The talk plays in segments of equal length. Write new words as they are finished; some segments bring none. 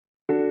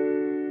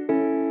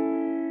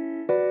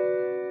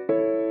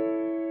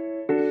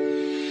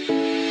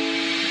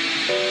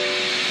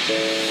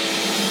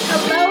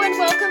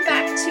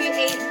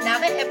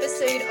another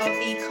episode of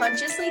the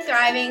Consciously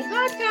Thriving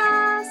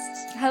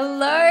podcast.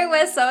 Hello,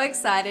 we're so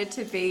excited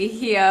to be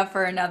here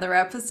for another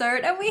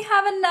episode, and we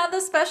have another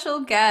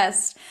special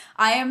guest.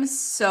 I am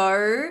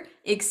so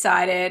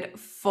excited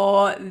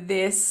for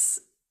this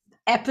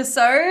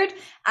episode,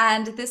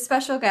 and this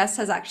special guest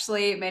has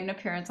actually made an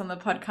appearance on the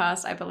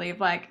podcast, I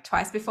believe, like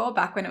twice before,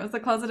 back when it was the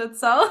Closeted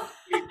Soul.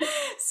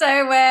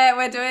 So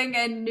we're doing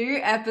a new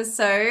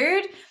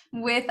episode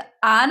with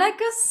Ana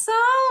Gasol.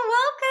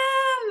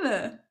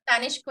 Welcome.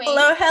 Spanish Queen.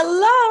 Hello,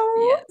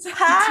 hello. Yes.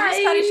 Hi.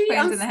 Two Spanish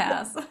queens in the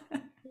house.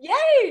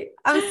 Yay.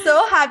 I'm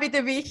so happy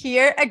to be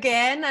here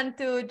again and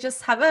to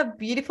just have a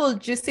beautiful,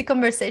 juicy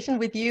conversation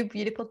with you,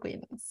 beautiful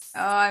queens. Oh,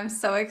 I'm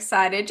so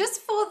excited.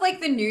 Just for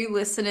like the new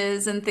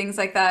listeners and things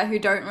like that who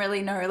don't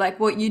really know like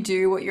what you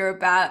do, what you're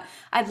about.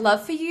 I'd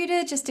love for you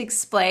to just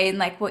explain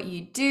like what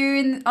you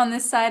do on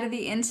this side of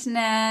the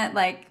internet.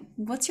 Like,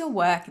 what's your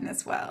work in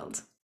this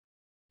world?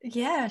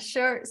 Yeah,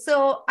 sure.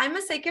 So I'm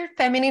a sacred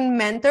feminine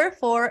mentor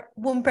for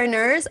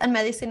wombpreneurs and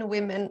medicine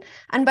women.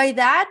 And by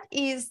that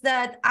is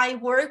that I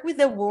work with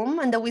the womb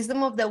and the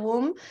wisdom of the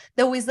womb,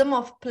 the wisdom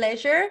of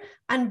pleasure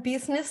and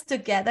business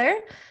together.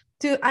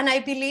 And I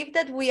believe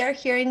that we are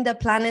here in the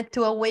planet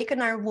to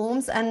awaken our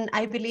wombs, and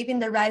I believe in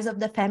the rise of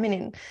the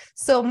feminine.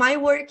 So my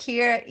work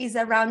here is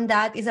around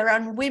that, is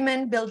around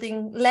women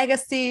building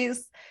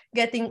legacies,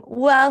 getting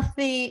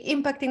wealthy,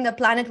 impacting the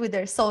planet with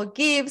their soul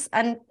gifts,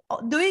 and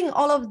doing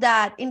all of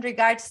that in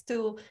regards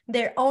to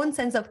their own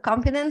sense of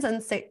confidence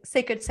and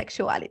sacred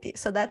sexuality.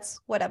 So that's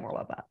what I'm all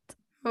about.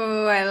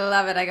 Oh, I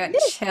love it. I got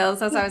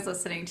chills as I was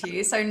listening to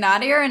you. So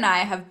Nadia and I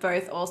have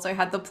both also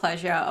had the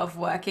pleasure of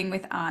working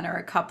with Ana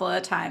a couple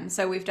of times.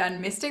 So we've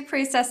done Mystic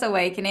Priestess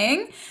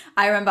Awakening.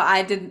 I remember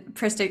I did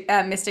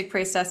Mystic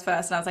Priestess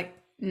first, and I was like,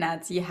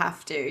 Nads, you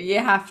have to.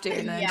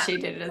 And then she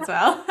did it as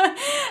well.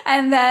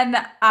 And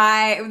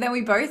then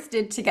we both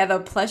did together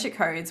Pleasure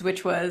Codes,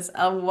 which was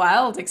a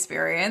wild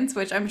experience,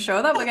 which I'm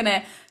sure that we're going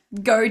to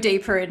go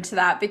deeper into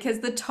that,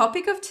 because the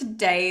topic of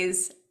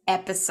today's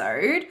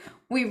episode,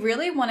 we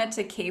really wanted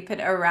to keep it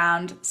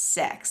around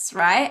sex,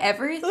 right?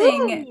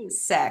 Everything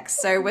sex.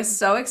 So we're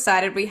so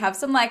excited. We have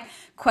some like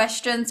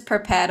questions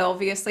prepared.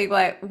 Obviously,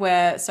 like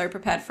we're so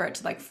prepared for it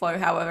to like flow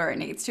however it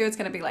needs to. It's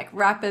going to be like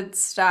rapid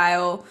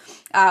style,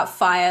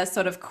 fire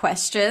sort of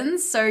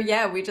questions. So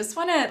yeah, we just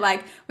want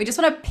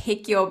to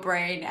pick your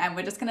brain, and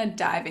we're just going to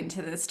dive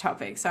into this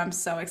topic. So I'm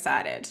so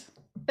excited.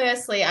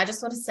 Firstly, I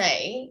just want to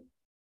say,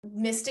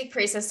 Mystic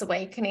Priestess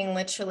Awakening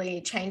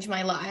literally changed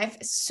my life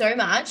so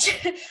much.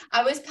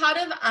 I was part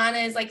of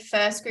Ana's like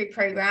first group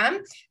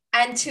program,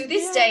 and to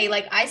this day,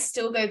 like I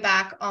still go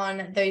back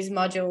on those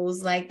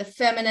modules, like the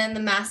feminine, the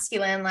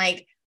masculine.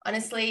 Like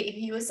honestly, if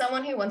you are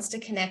someone who wants to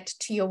connect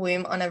to your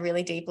womb on a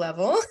really deep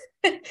level,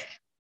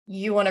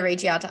 you want to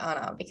reach out to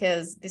Ana,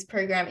 because this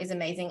program is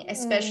amazing,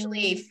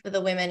 especially for the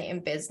women in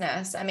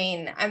business. I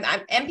mean,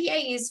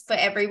 MPA is for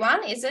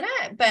everyone, isn't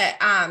it? But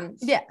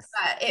yes,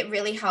 but it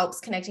really helps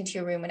connecting to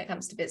your womb when it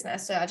comes to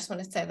business. So I just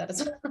want to say that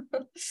as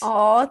well.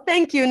 Oh,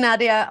 thank you,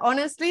 Nadia.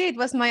 Honestly, it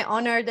was my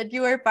honor that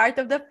you were part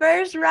of the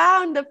first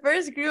round, the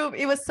first group.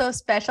 It was so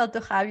special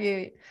to have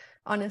you.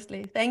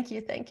 Honestly, thank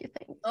you.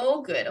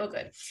 All good.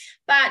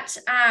 But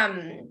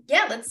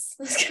yeah, let's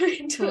go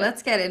into it.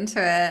 Let's get into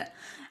it.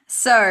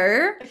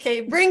 So,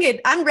 okay, bring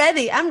it. I'm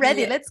ready.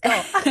 Yeah. Let's go.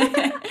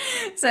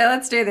 So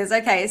let's do this.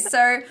 Okay.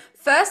 So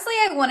firstly,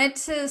 I wanted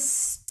to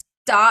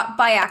start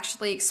by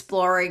actually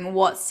exploring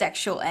what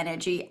sexual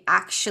energy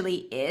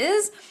actually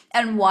is,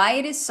 and why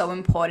it is so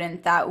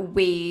important that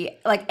we,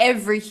 like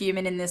every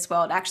human in this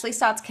world, actually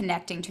starts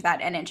connecting to that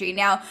energy.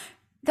 Now,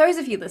 those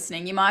of you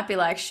listening, you might be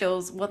like,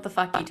 Shills, what the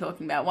fuck are you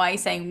talking about? Why are you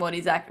saying what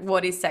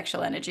is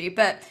sexual energy?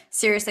 But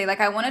seriously,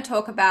 like I want to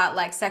talk about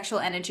like sexual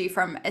energy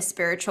from a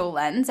spiritual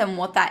lens and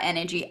what that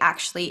energy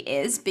actually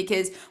is,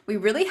 because we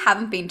really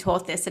haven't been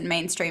taught this in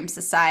mainstream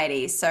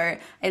society. So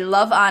I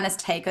love Ana's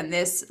take on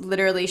this.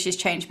 Literally, she's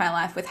changed my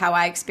life with how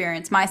I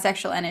experience my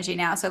sexual energy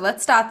now. So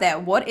let's start there.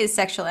 What is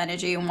sexual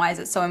energy, and why is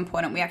it so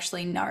important we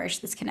actually nourish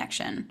this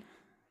connection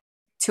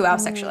to our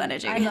sexual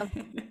energy?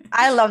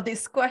 I love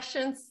these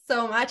questions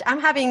so much. I'm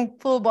having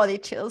full body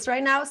chills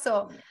right now.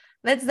 So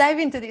let's dive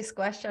into this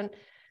question.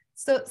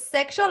 So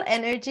sexual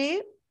energy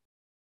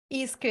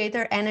is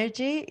creator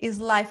energy, is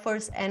life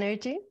force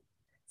energy.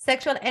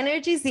 Sexual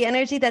energy is the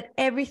energy that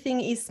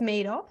everything is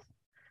made of.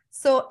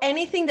 So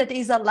anything that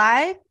is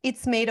alive,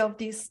 it's made of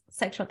this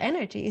sexual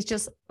energy. It's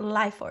just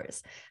life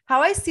force.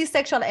 How I see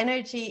sexual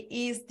energy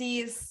is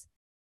this.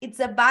 It's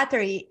a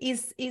battery,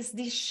 is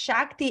this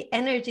Shakti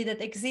energy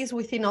that exists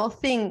within all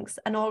things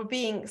and all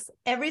beings.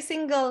 Every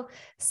single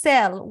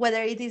cell,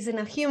 whether it is in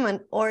a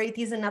human or it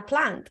is in a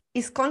plant,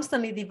 is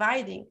constantly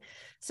dividing.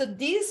 So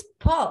this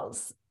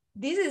pulse,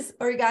 this is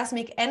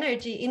orgasmic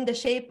energy in the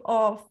shape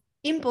of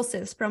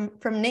impulses from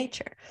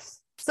nature.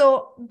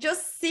 So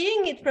just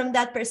seeing it from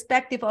that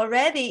perspective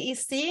already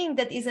is seeing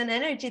that is an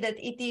energy that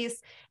it is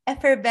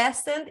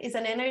effervescent, is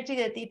an energy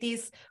that it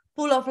is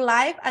full of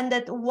life, and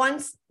that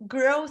wants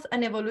growth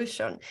and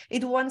evolution.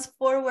 It wants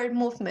forward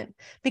movement,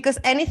 because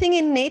anything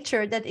in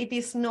nature that it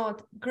is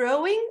not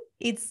growing,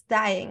 it's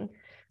dying.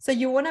 So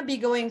you want to be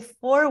going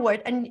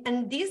forward.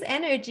 And this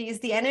energy is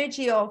the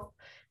energy of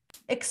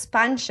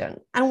expansion.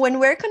 And when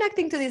we're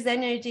connecting to this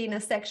energy in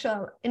a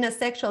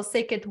sexual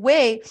sacred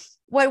way,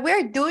 what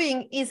we're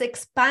doing is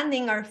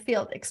expanding our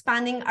field,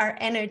 expanding our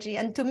energy.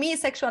 And to me,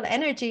 sexual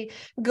energy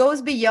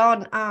goes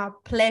beyond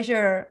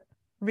pleasure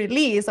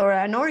release or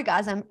an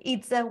orgasm.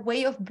 It's a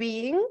way of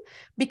being,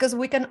 because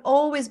we can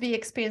always be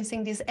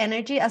experiencing this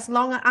energy as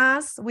long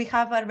as we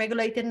have a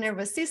regulated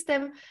nervous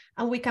system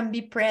and we can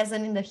be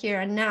present in the here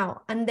and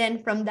now. And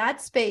then from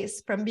that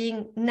space, from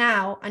being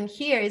now and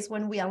here, is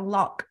when we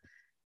unlock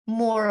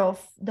more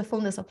of the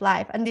fullness of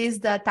life. And this is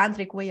the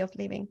tantric way of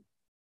living.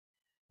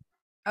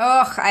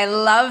 Oh, I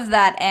love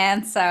that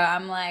answer.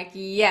 I'm like,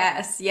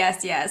 yes,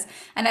 yes, yes.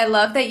 And I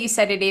love that you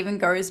said it even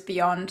goes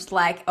beyond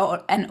like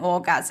an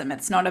orgasm.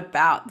 It's not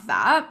about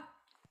that.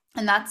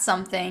 And that's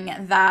something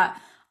that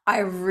I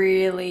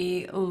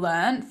really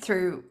learned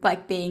through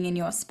like being in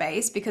your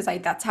space, because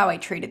that's how I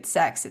treated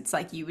sex. It's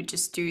like you would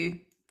just do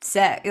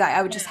sex, like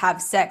I would just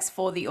have sex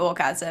for the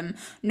orgasm,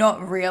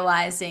 not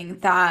realizing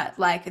that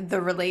like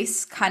the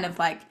release kind of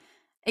like,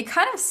 it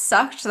kind of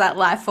sucked that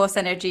life force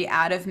energy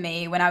out of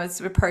me when I was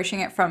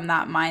approaching it from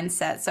that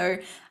mindset. So,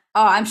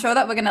 I'm sure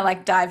that we're going to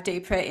like dive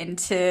deeper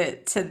into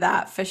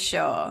that for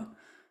sure.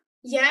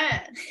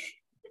 Yeah.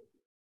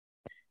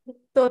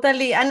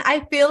 Totally. And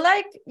I feel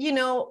like,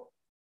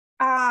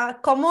 a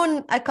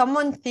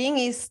common thing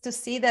is to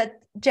see that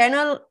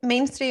general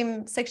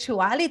mainstream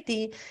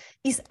sexuality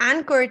is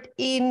anchored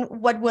in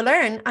what we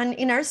learn. And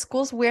in our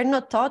schools, we're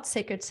not taught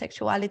sacred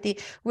sexuality.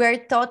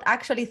 We're taught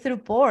actually through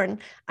porn.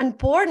 And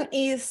porn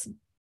is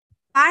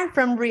far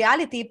from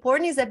reality.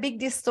 Porn is a big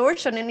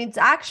distortion, and it's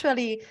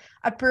actually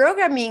a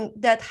programming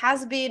that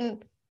has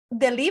been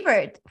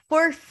delivered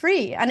for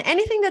free. And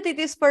anything that it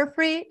is for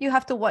free, you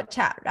have to watch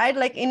out, right?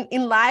 Like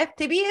in life,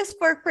 TV is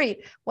for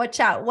free.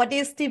 Watch out. What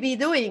is TV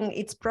doing?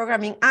 It's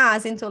programming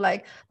us into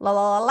like la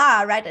la la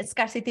la, right? A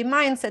scarcity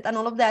mindset and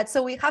all of that.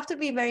 So we have to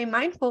be very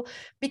mindful,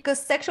 because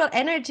sexual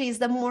energy is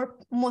the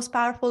most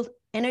powerful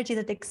energy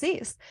that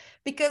exists,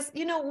 because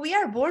we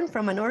are born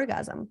from an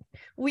orgasm.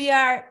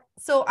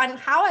 And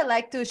how I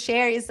like to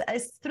share is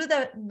through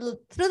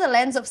the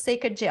lens of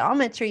sacred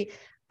geometry.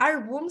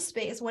 Our womb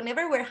space,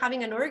 whenever we're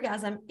having an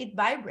orgasm, it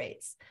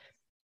vibrates.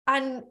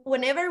 And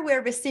whenever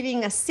we're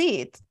receiving a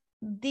seed,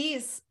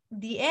 the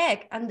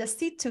egg and the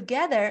seed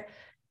together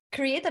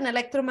create an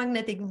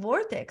electromagnetic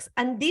vortex.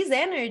 And this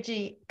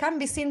energy can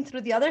be seen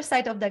through the other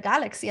side of the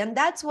galaxy. And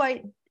that's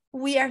why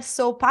we are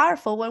so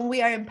powerful when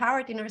we are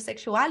empowered in our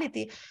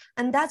sexuality.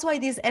 And that's why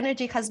this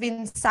energy has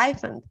been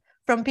siphoned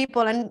from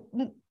people. And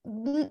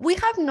we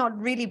have not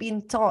really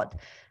been taught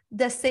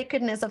the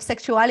sacredness of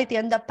sexuality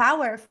and the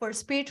power for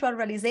spiritual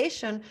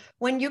realization.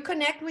 When you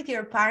connect with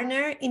your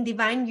partner in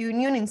divine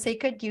union, in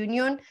sacred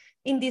union,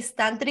 in this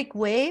tantric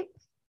way,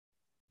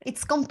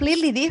 it's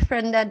completely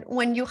different than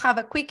when you have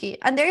a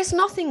quickie. And there is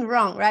nothing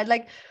wrong, right?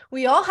 Like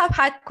we all have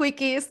had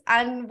quickies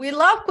and we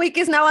love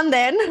quickies now and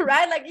then,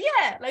 right? Like,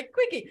 yeah, like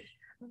quickie.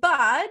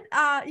 But,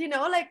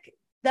 like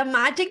the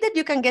magic that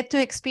you can get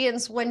to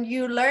experience when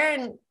you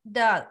learn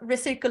the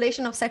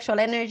recirculation of sexual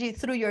energy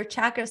through your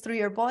chakras, through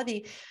your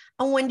body,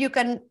 and when you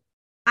can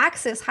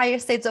access higher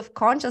states of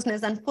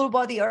consciousness and full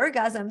body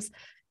orgasms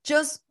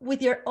just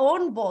with your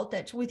own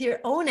voltage, with your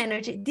own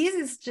energy, this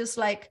is just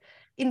like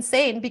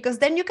insane, because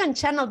then you can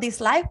channel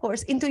this life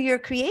force into your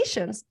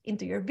creations,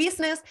 into your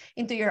business,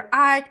 into your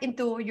art,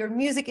 into your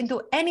music,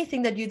 into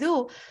anything that you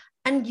do.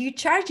 And you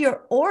charge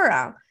your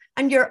aura.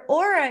 And your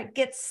aura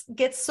gets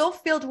so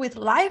filled with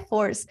life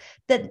force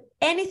that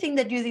anything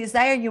that you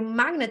desire, you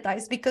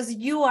magnetize, because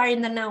you are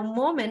in the now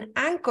moment,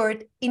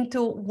 anchored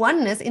into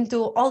oneness,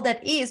 into all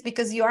that is,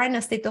 because you are in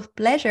a state of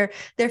pleasure.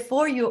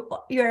 Therefore,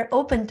 you're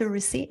open to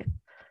receive.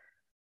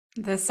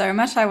 There's so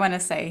much I want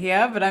to say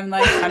here, but I'm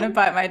like trying to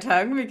bite my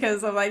tongue,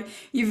 because I'm like,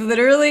 you've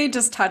literally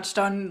just touched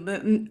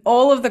on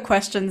all of the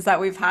questions that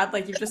we've had.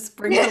 Like you've just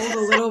sprinkled a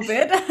little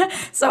bit.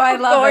 So I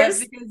love it,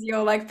 because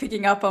you're like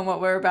picking up on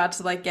what we're about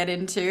to like get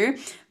into.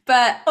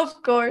 But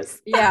of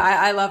course. Yeah,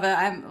 I love it.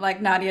 I'm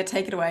like, Nadia,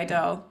 take it away,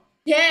 doll.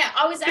 Yeah,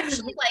 I was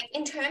actually like,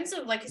 in terms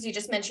of like, as you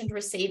just mentioned,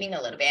 receiving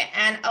a little bit,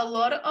 and a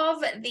lot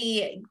of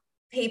the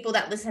people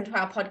that listen to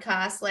our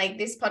podcast, like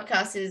this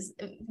podcast is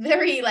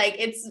very like,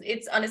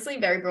 it's honestly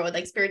very broad,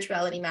 like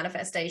spirituality,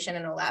 manifestation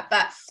and all that.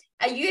 But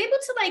are you able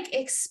to like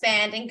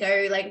expand and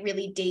go like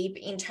really deep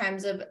in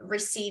terms of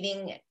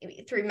receiving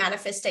through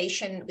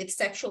manifestation with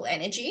sexual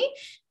energy?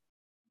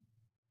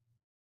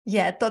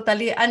 Yeah,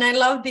 totally. And I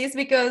love this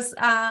because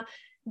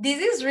this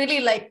is really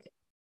like,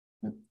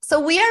 so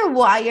we are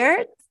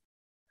wired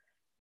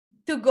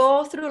to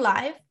go through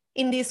life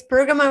in this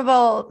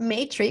programmable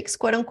matrix,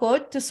 quote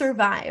unquote, to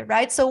survive,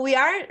 right? So we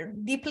are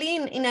deeply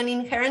in an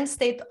inherent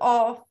state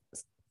of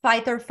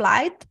fight or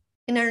flight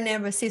in our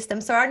nervous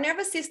system. So our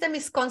nervous system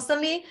is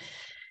constantly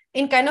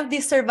in kind of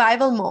this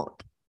survival mode.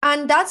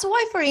 And that's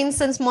why, for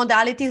instance,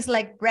 modalities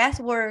like breath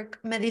work,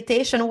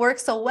 meditation work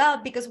so well,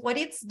 because what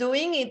it's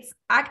doing, it's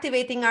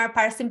activating our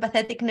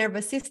parasympathetic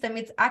nervous system.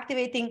 It's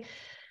activating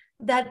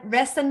that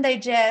rest and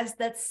digest,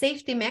 that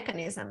safety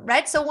mechanism,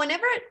 right? So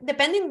whenever,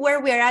 depending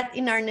where we're at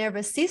in our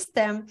nervous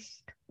system,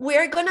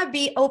 we're going to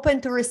be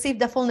open to receive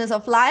the fullness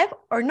of life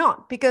or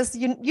not, because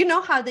you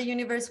know how the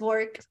universe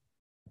works.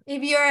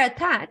 If you're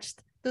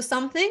attached to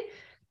something,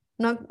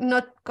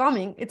 not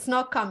coming, it's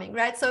not coming,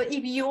 right? So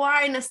if you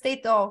are in a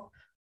state of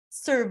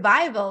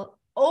survival,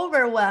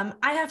 overwhelm,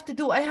 I have to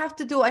do,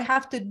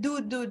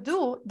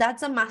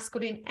 that's a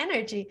masculine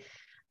energy.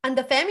 And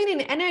the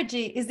feminine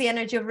energy is the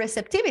energy of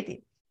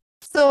receptivity.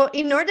 So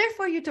in order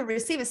for you to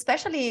receive,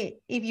 especially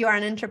if you are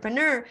an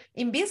entrepreneur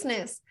in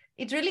business,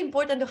 it's really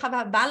important to have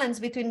a balance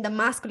between the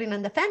masculine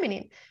and the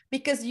feminine,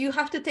 because you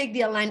have to take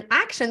the aligned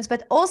actions,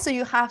 but also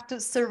you have to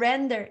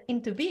surrender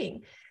into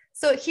being.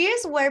 So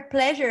here's where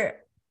pleasure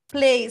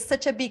plays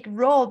such a big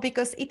role,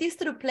 because it is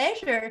through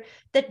pleasure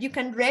that you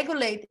can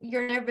regulate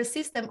your nervous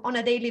system on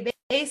a daily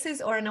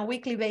basis or on a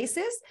weekly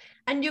basis,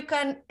 and you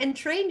can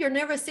entrain your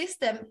nervous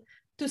system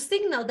to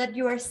signal that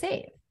you are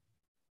safe.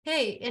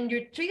 Hey, and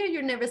you trigger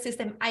your nervous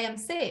system, I am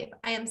safe.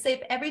 I am safe.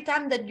 Every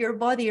time that your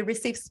body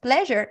receives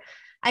pleasure,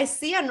 I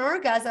see an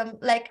orgasm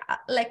like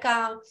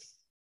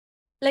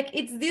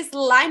it's this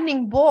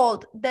lightning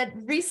bolt that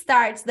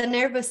restarts the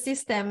nervous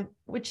system,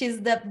 which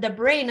is the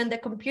brain and the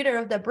computer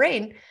of the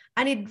brain,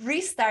 and it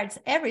restarts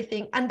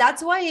everything. And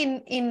that's why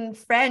in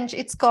French,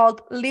 it's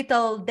called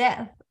little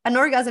death. An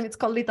orgasm, it's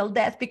called little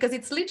death, because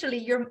it's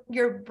literally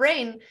your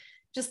brain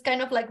just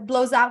kind of like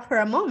blows out for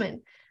a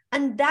moment.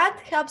 And that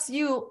helps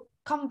you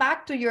come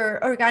back to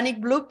your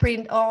organic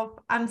blueprint of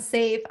I'm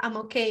safe, I'm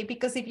okay.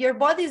 Because if your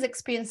body is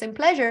experiencing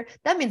pleasure,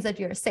 that means that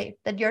you're safe,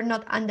 that you're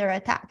not under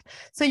attack.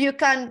 So you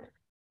can,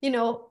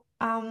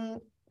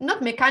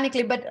 not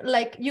mechanically, but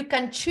like you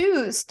can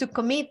choose to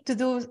commit to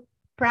do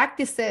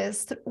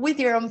practices with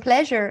your own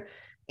pleasure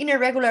in a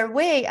regular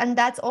way. And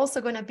that's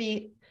also going to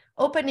be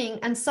opening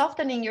and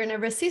softening your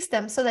nervous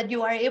system so that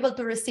you are able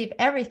to receive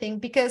everything.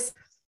 Because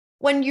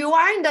when you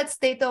are in that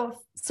state of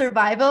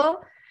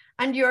survival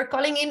and you're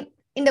calling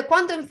in the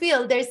quantum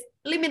field, there's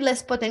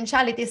limitless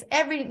potentialities.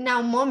 Every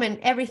now moment,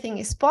 everything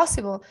is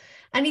possible.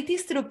 And it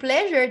is through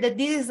pleasure that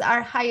this is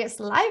our highest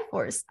life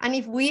force. And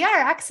if we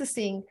are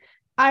accessing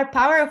our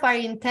power of our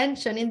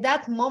intention in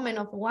that moment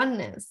of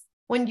oneness,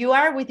 when you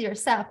are with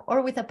yourself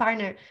or with a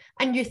partner,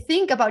 and you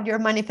think about your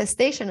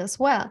manifestation as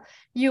well,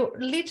 you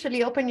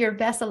literally open your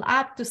vessel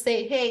up to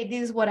say, hey,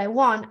 this is what I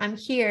want. I'm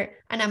here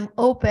and I'm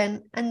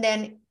open. And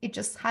then it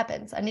just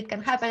happens, and it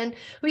can happen.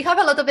 We have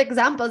a lot of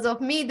examples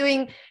of me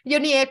doing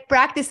yoni egg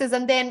practices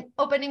and then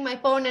opening my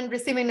phone and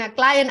receiving a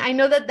client. I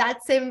know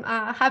that same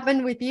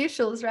happened with you,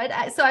 Jules,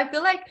 right? So I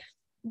feel like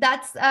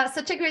that's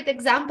such a great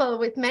example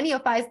with many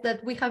of us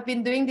that we have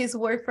been doing this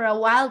work for a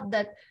while,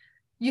 that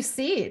you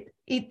see it.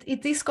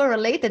 It is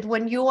correlated.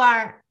 When you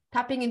are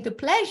tapping into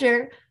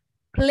pleasure,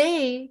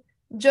 play,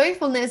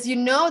 joyfulness, you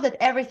know that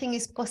everything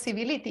is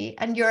possibility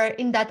and you're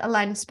in that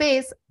aligned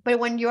space. But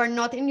when you are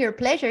not in your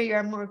pleasure,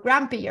 you're more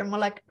grumpy, you're more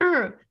like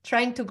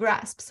trying to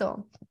grasp.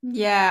 So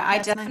yeah, I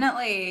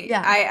definitely,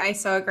 I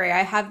so agree.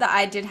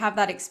 I did have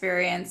that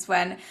experience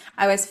when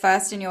I was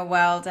first in your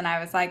world, and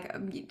I was like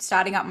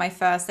starting up my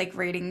first like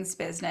readings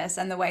business,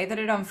 and the way that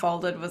it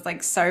unfolded was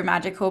like so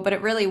magical. But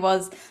it really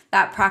was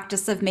that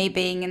practice of me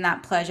being in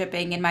that pleasure,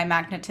 being in my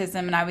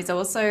magnetism. And I was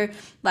also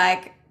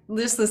like,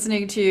 just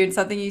listening to you, and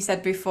something you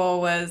said before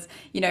was,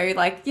 we do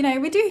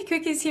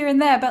quickies here and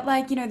there, but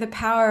like, the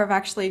power of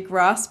actually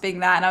grasping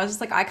that. And I was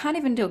just like, I can't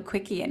even do a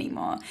quickie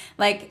anymore.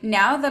 Like,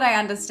 now that I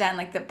understand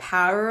like the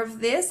power of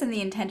this and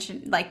the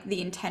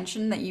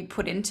intention that you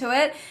put into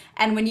it,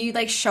 and when you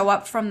like show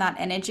up from that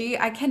energy,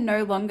 I can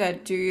no longer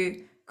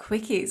do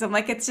quickies. I'm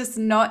like, it's just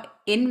not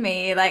in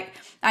me. Like,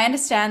 I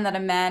understand that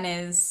a man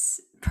is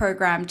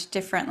programmed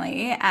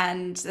differently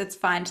and it's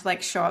fine to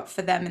like show up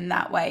for them in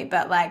that way,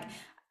 but like,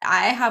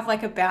 I have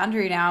like a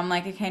boundary now. I'm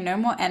like, okay, no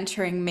more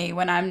entering me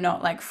when I'm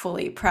not like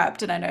fully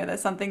prepped. And I know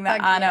there's something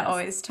that Ana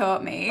always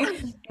taught me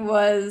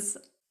was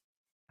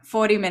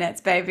 40 minutes,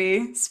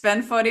 baby.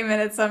 Spend 40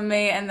 minutes on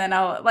me, and then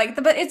I'll like,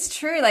 but it's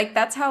true. Like,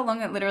 that's how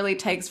long it literally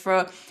takes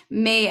for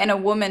me and a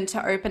woman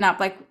to open up,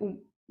 like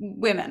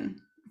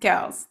women,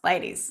 girls,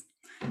 ladies.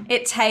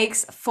 It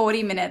takes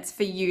 40 minutes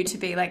for you to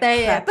be like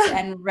prepped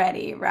and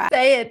ready, right?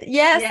 Say it.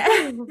 Yes.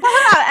 Yeah.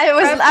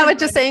 I was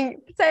just saying,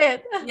 say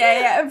it.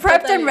 Yeah.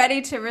 Prepped and ready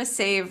to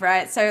receive,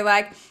 right? So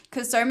like,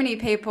 because so many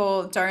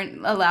people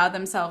don't allow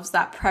themselves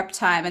that prep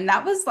time. And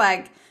that was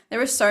like,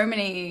 there's so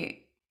much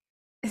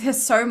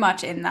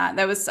in that.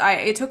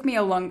 It took me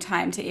a long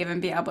time to even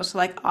be able to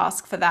like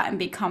ask for that and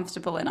be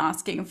comfortable in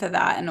asking for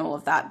that and all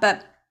of that.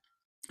 But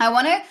I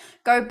want to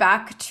go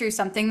back to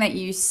something that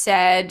you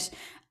said,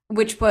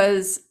 which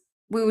was,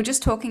 we were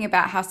just talking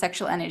about how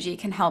sexual energy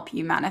can help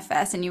you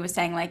manifest. And you were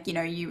saying like,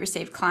 you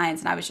receive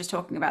clients, and I was just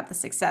talking about the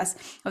success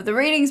of the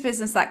readings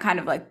business that kind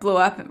of like blew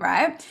up,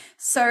 right?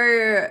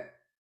 So,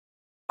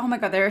 oh my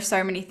God, there are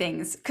so many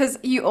things. Because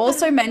you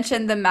also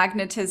mentioned the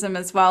magnetism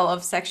as well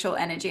of sexual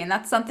energy. And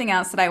that's something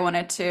else that I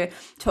wanted to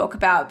talk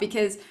about,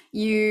 because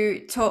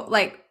you talk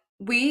like,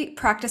 we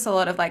practice a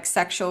lot of like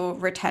sexual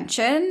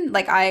retention.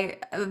 Like I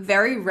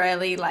very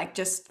rarely like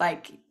just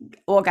like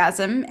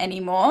orgasm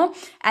anymore.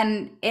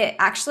 And it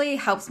actually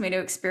helps me to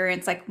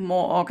experience like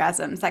more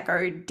orgasms that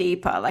go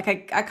deeper. Like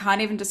I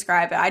can't even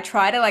describe it. I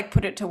try to like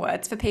put it to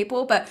words for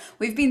people, but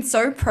we've been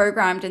so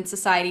programmed in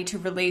society to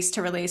release,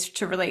 to release,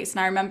 to release.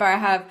 And I remember I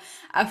have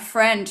a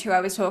friend who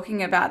I was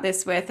talking about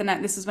this with, and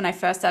this is when I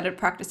first started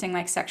practicing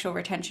like sexual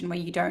retention where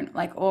you don't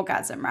like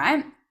orgasm,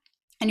 right?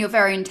 And you're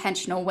very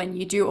intentional when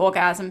you do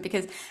orgasm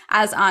because,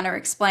 as Anna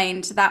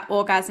explained, that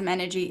orgasm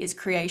energy is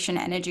creation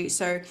energy.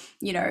 So,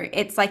 you know,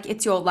 it's like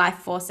it's your life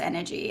force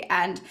energy.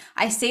 And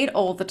I see it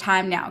all the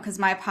time now because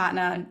my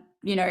partner,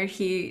 you know,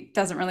 he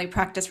doesn't really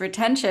practice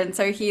retention.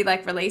 So he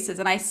like releases,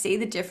 and I see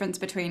the difference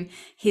between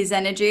his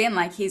energy and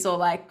like he's all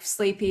like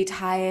sleepy,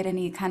 tired, and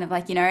he kind of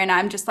like, you know, and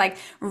I'm just like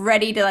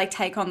ready to like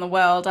take on the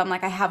world. I'm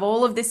like, I have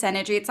all of this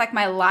energy. It's like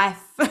my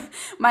life,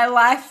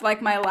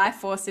 like my life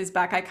force is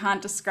back. I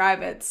can't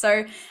describe it.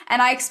 So,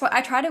 and I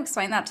try to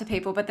explain that to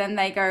people, but then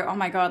they go, oh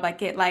my God,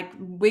 like it like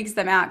wigs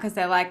them out because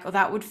they're like, oh,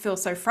 that would feel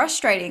so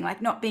frustrating,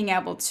 like not being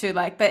able to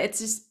like, but it's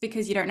just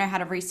because you don't know how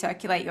to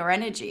recirculate your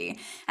energy.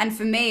 And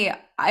for me,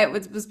 it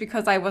was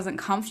because I wasn't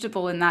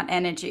comfortable in that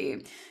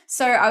energy.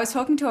 So I was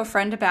talking to a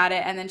friend about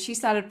it and then she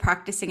started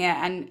practicing it.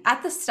 And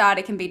at the start,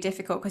 it can be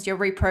difficult because you're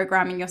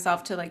reprogramming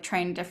yourself to like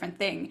train a different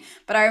thing.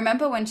 But I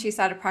remember when she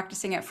started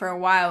practicing it for a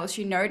while,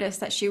 she noticed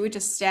that she would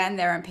just stand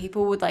there and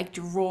people would like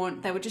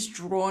they were just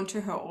drawn to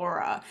her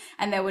aura.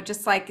 And they were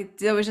just like,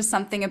 there was just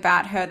something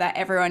about her that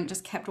everyone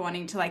just kept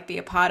wanting to like be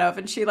a part of.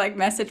 And she like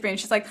messaged me and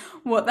she's like,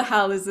 what the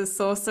hell is this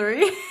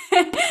sorcery?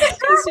 And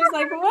she's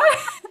like, what?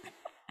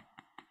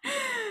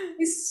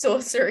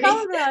 Sorcery.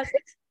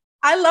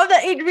 I love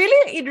that. It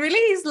really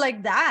is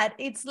like that.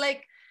 It's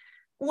like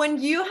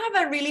when you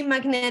have a really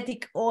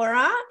magnetic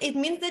aura, it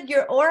means that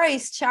your aura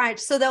is charged.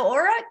 So the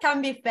aura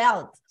can be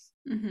felt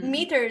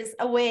meters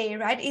away,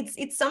 right?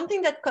 It's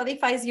something that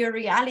codifies your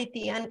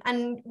reality.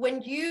 And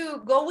when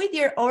you go with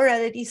your aura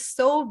that is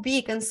so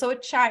big and so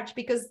charged,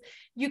 because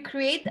you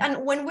create,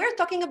 and when we're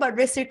talking about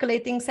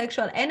recirculating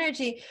sexual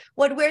energy,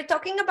 what we're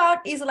talking about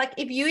is like,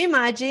 if you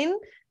imagine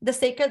the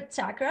sacred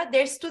chakra,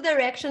 there's two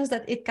directions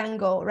that it can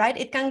go, right?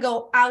 It can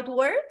go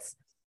outwards.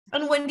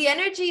 And when the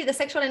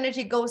sexual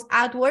energy goes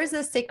outwards,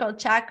 the sacral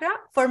chakra,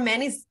 for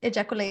men is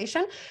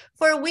ejaculation.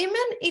 For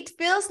women, it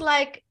feels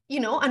like,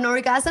 you know, an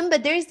orgasm,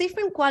 but there is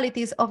different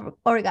qualities of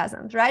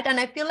orgasms, right? And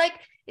I feel like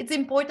it's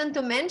important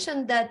to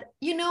mention that,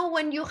 you know,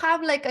 when you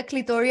have like a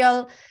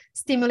clitoral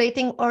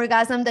stimulating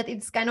orgasm, that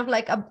it's kind of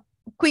like a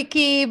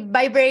quickie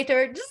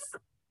vibrator,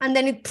 and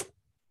then it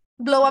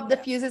blow up the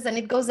fuses and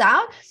it goes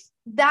out.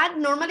 That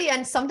normally,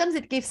 and sometimes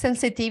it gives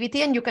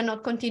sensitivity and you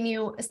cannot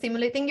continue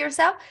stimulating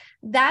yourself.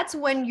 That's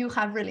when you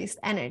have released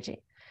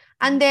energy.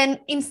 And then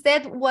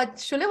instead, what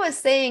Shule was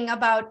saying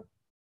about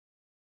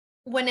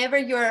whenever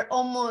you're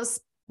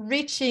almost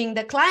reaching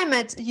the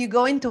climax, you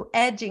go into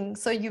edging.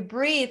 So you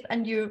breathe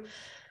and you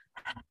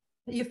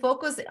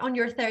focus on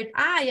your third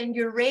eye and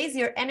you raise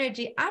your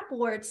energy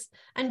upwards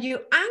and you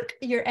anchor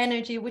your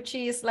energy, which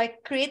is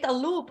like create a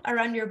loop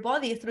around your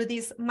body through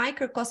this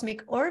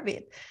microcosmic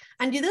orbit.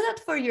 And you do that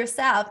for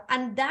yourself.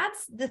 And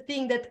that's the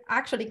thing that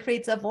actually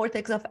creates a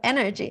vortex of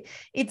energy.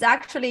 It's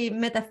actually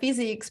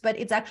metaphysics, but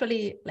it's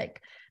actually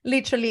like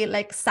literally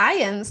like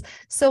science.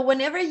 So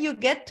whenever you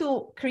get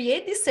to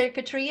create this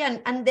circuitry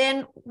and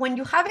then when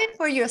you have it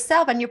for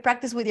yourself and you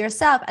practice with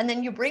yourself and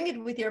then you bring it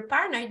with your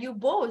partner, you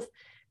both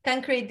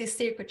can create this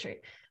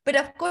circuitry. But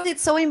of course,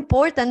 it's so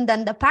important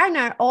that the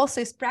partner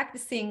also is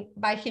practicing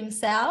by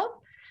himself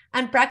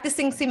and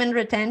practicing semen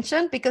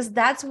retention, because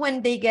that's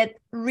when they get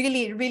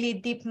really, really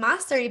deep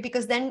mastery,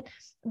 because then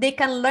they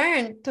can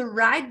learn to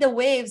ride the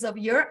waves of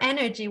your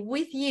energy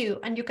with you,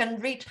 and you can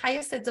reach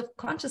higher states of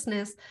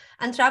consciousness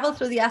and travel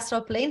through the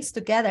astral planes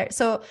together.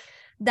 So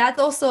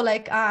that's also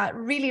like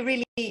really,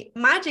 really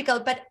magical.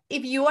 But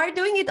if you are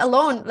doing it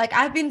alone, like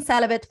I've been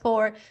celibate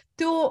for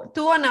two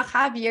and a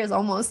half years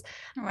almost.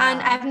 Wow.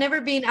 And I've never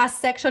been as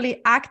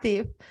sexually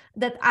active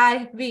that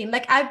I've been.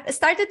 Like I've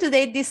started to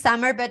date this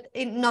summer, but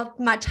not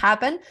much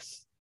happened.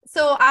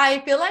 So I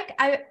feel like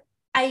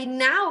I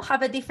now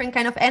have a different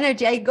kind of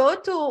energy.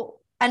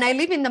 And I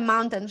live in the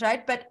mountains,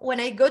 right? But when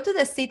I go to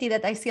the city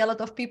that I see a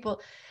lot of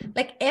people,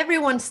 like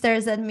everyone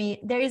stares at me.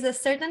 There is a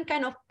certain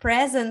kind of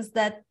presence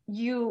that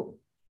you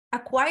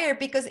acquire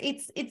because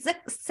it's a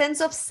sense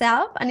of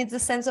self and it's a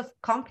sense of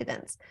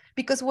confidence.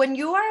 Because when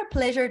you are a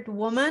pleasured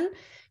woman,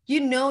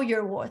 you know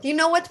your worth. You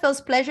know what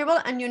feels pleasurable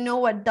and you know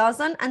what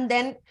doesn't. And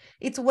then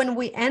it's when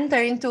we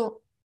enter into,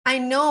 I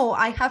know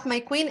I have my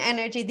queen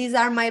energy. These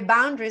are my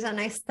boundaries and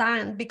I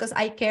stand because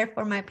I care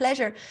for my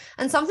pleasure.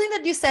 And something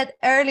that you said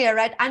earlier,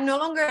 right? I no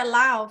longer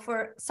allow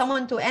for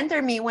someone to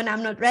enter me when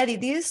I'm not ready.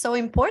 This is so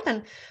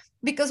important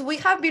because we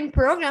have been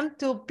programmed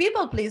to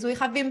people please. We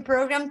have been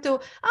programmed to,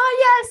 oh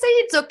yeah, say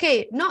it's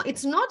okay. No,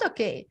 it's not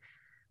okay,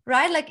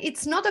 right? Like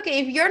it's not okay.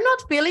 If you're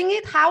not feeling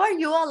it, how are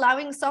you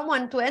allowing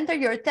someone to enter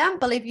your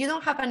temple if you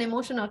don't have an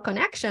emotional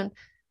connection?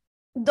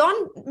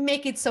 don't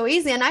make it so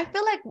easy. And I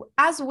feel like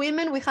as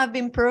women, we have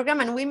been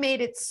programmed and we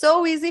made it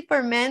so easy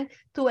for men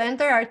to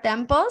enter our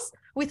temples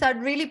without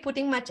really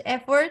putting much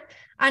effort.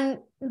 And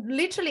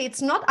literally,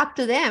 it's not up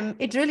to them.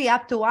 It's really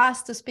up to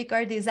us to speak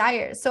our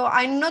desires. So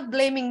I'm not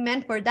blaming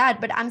men for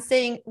that, but I'm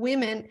saying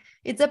women,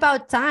 it's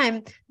about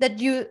time that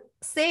you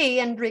say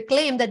and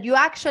reclaim that you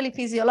actually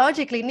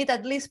physiologically need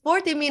at least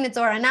 40 minutes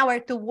or an hour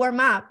to warm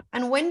up.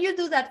 And when you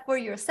do that for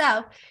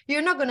yourself,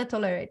 you're not going to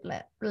tolerate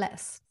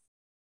less.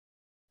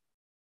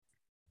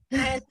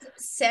 And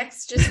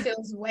sex just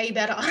feels way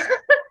better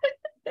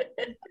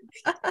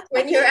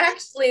when you're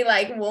actually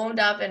like warmed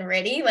up and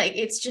ready. Like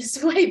it's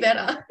just way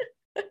better.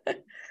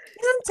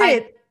 Isn't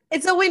it?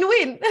 It's a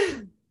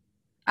win-win.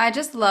 I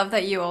just love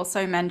that you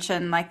also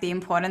mentioned like the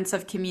importance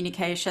of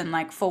communication,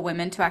 like for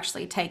women to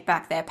actually take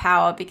back their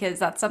power, because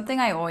that's something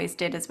I always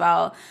did as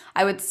well.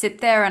 I would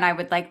sit there and I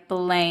would like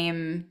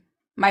blame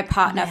my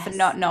partner for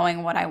not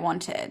knowing what I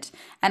wanted.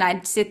 And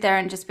I'd sit there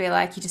and just be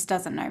like, he just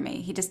doesn't know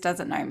me. He just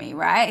doesn't know me,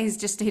 right?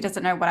 He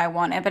doesn't know what I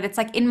wanted. But it's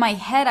like in my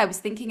head, I was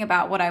thinking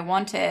about what I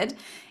wanted.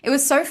 It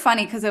was so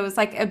funny because it was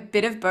like a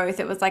bit of both.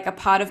 It was like a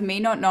part of me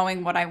not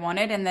knowing what I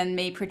wanted and then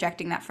me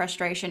projecting that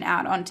frustration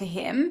out onto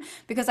him,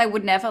 because I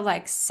would never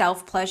like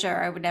self-pleasure.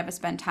 I would never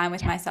spend time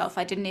with myself.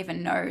 I didn't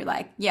even know,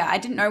 like, I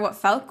didn't know what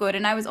felt good.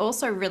 And I was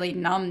also really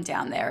numb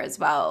down there as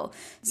well.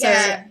 So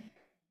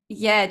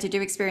yeah, did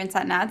you experience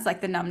that, Nads,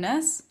 like the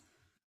numbness?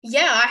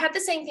 Yeah, I had the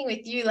same thing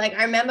with you. Like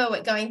I remember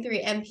going through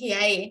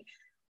MPA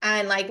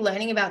and like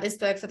learning about this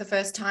book for the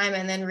first time,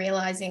 and then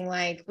realizing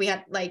like we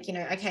had like,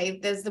 okay,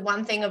 there's the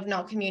one thing of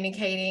not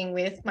communicating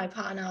with my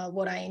partner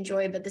what I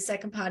enjoy, but the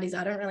second part is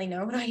I don't really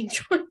know what I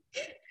enjoy.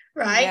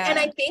 Right. Yeah. And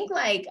I think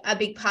like a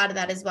big part of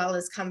that as well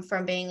has come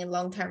from being in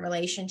long-term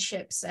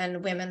relationships,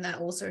 and women that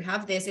also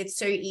have this. It's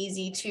so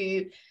easy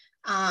to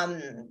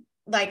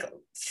like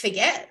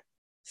forget,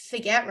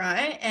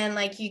 right? And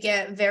like you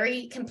get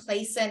very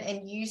complacent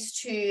and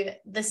used to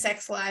the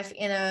sex life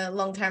in a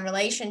long-term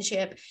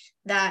relationship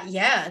that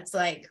it's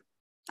like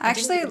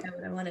Actually, I didn't know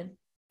what I wanted.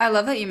 I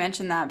love that you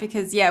mentioned that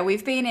because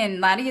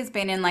Laddie has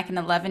been in like an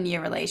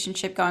 11-year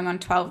relationship going on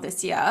 12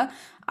 this year.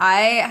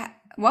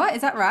 What?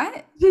 Is that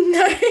right?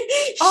 No.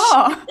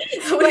 Oh,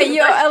 wait,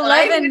 you're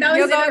 11.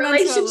 You're going on to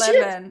relationship.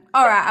 11.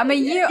 All right, I'm a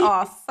year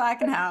off.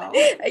 Fucking hell.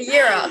 A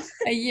year off.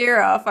 A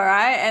year off, all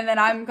right? And then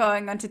I'm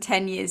going on to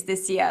 10 years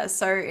this year.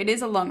 So it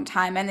is a long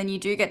time. And then you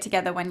do get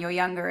together when you're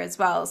younger as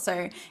well.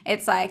 So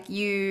it's like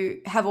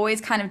you have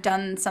always kind of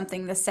done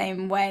something the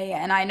same way.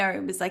 And I know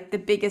it was like the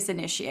biggest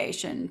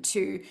initiation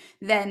to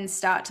then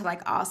start to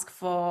like ask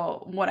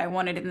for what I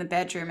wanted in the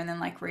bedroom, and then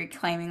like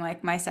reclaiming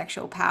like my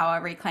sexual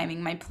power,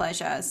 reclaiming my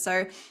pleasure.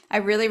 So I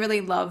really,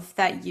 really love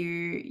that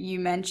you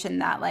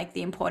mentioned that, like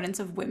the importance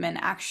of women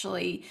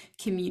actually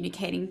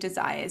communicating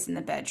desires in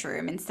the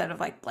bedroom instead of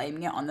like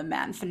blaming it on the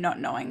man for not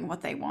knowing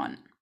what they want.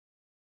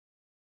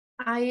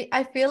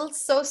 I feel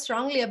so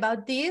strongly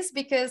about this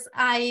because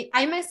I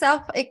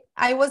myself,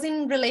 I was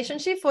in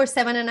relationship for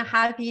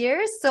 7.5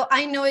 years. So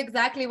I know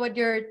exactly what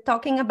you're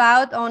talking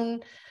about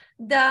on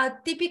the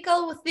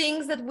typical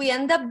things that we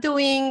end up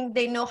doing.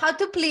 They know how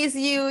to please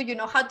you, you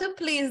know how to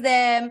please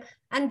them.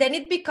 And then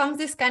it becomes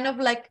this kind of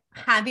like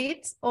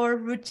habit or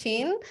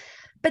routine.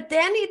 But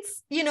then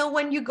it's,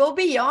 when you go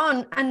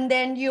beyond and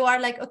then you are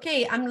like,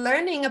 okay, I'm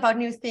learning about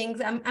new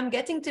things. I'm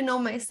getting to know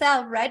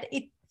myself, right?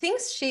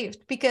 Things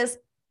shift because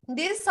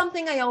this is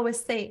something I always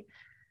say.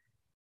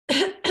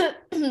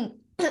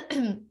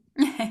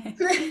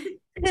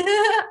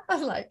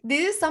 Like,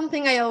 this is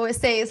something I always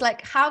say. It's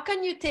like, how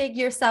can you take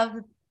yourself?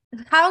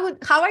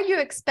 How are you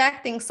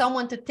expecting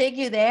someone to take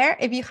you there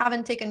if you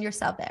haven't taken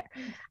yourself there?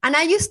 And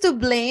I used to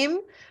blame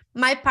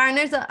my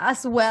partners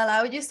as well.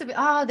 I used to be,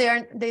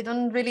 they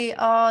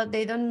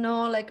don't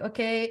know, like,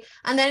 okay.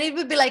 And then it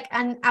would be like,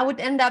 and I would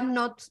end up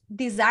not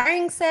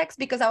desiring sex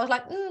because I was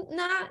like,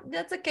 nah,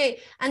 that's okay.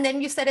 And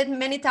then you said it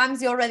many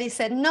times, you already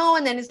said no.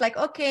 And then it's like,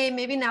 okay,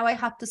 maybe now I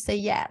have to say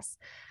yes.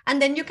 And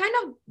then you kind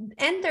of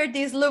enter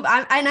this loop.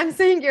 I'm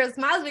seeing your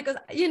smiles because,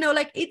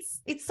 like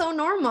it's so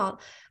normal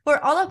for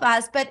all of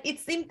us, but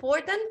it's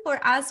important for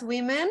us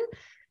women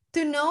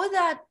to know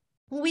that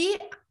we,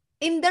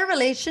 in the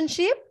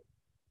relationship,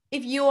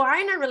 if you are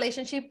in a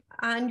relationship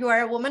and you are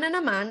a woman and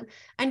a man,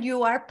 and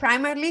you are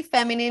primarily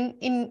feminine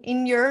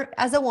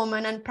as a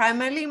woman and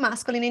primarily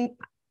masculine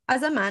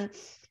as a man,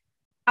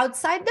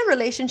 outside the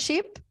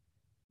relationship,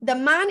 the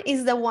man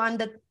is the one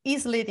that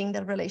is leading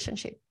the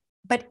relationship.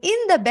 But in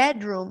the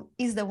bedroom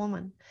is the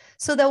woman.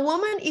 So the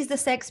woman is the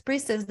sex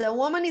priestess. The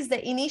woman is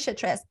the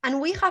initiatress.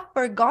 And we have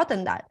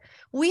forgotten that.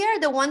 We are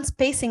the ones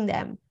pacing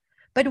them.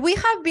 But we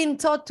have been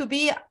taught to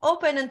be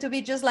open and to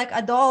be just like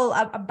a doll,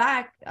 a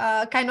back,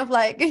 kind of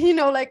like,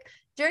 like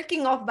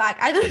jerking off back.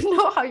 I don't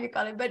know how you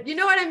call it, but you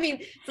know what I mean?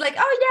 It's like,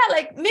 oh yeah,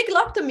 like make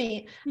love to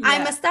me. Yeah.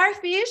 I'm a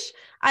starfish.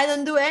 I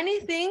don't do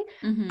anything.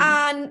 Mm-hmm.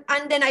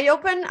 And then I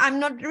open, I'm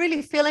not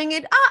really feeling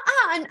it.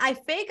 And I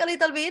fake a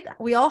little bit.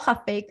 We all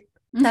have faked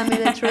Tell me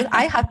the truth.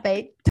 I have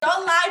faked.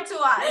 Don't lie to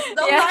us.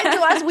 Don't lie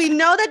to us. We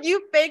know that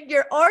you faked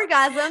your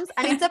orgasms,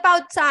 and it's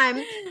about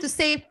time to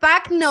say,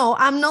 fuck no,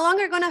 I'm no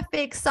longer going to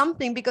fake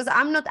something because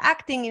I'm not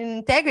acting in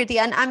integrity,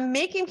 and I'm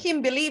making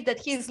him believe that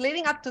he's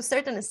living up to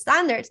certain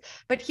standards,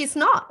 but he's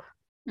not.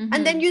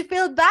 And then you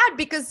feel bad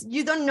because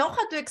you don't know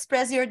how to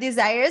express your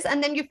desires.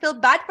 And then you feel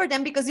bad for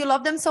them because you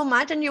love them so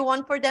much and you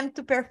want for them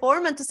to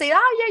perform and to say,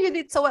 oh, yeah, you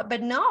did so well.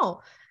 But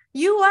no,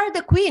 you are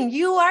the queen.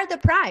 You are the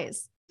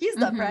prize. He's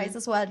the prize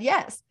as well.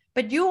 Yes.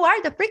 But you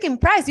are the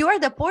freaking prize. You are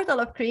the portal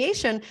of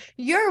creation.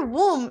 Your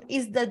womb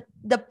is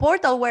the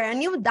portal where a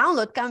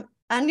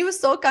new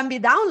soul can be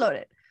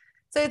downloaded.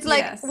 So it's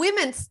like,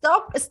 women,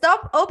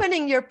 stop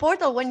opening your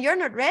portal when you're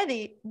not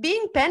ready.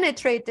 Being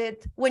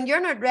penetrated when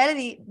you're not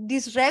ready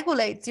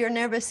dysregulates your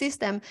nervous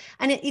system.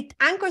 And it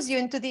anchors you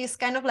into this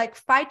kind of like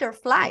fight or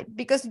flight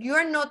because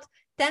you're not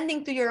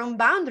tending to your own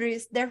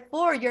boundaries.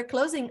 Therefore, you're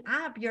closing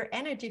up your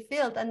energy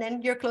field, and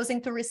then you're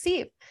closing to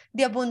receive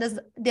the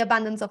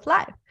abundance of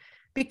life.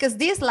 Because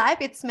this life,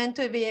 it's meant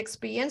to be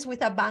experienced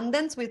with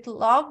abundance, with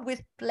love,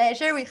 with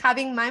pleasure, with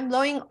having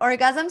mind-blowing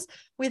orgasms,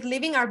 with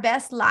living our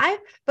best life.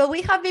 But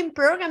we have been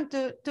programmed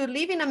to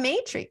live in a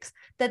matrix,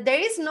 that there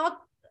is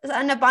not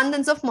an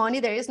abundance of money,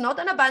 there is not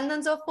an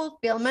abundance of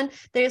fulfillment,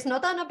 there is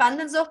not an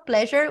abundance of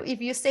pleasure. If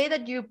you say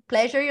that you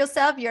pleasure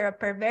yourself, you're a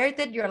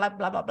perverted, you're like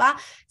blah, blah, blah.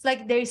 It's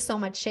like there is so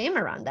much shame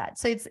around that.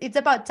 So it's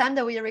about time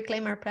that we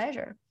reclaim our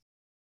pleasure.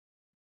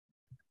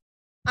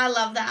 I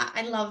love that.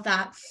 I love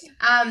that.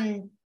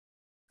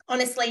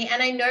 Honestly,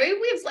 and I know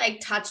we've like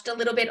touched a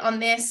little bit on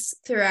this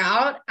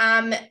throughout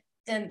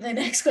the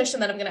next question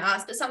that I'm going to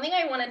ask, but something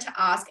I wanted to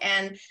ask,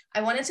 and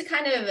I wanted to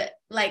kind of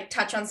like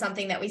touch on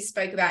something that we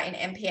spoke about in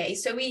MPA.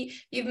 So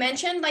you've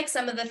mentioned like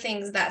some of the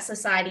things that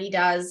society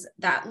does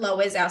that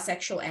lowers our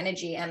sexual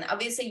energy, and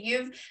obviously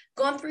you've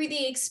gone through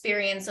the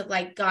experience of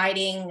like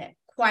guiding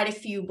quite a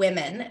few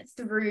women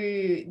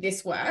through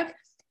this work.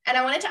 And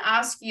I wanted to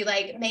ask you,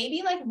 like,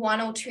 maybe like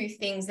one or two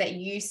things that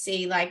you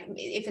see, like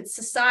if it's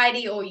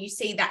society or you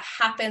see that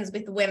happens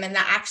with women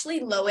that actually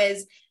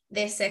lowers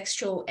their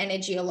sexual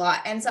energy a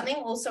lot. And something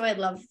also I'd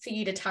love for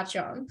you to touch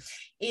on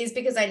is,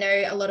 because I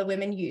know a lot of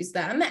women use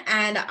them,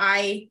 and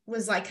I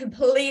was like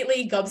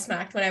completely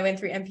gobsmacked when I went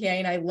through MPA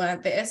and I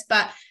learned this,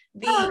 but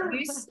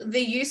the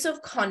use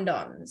of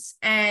condoms.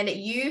 And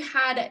you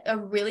had a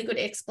really good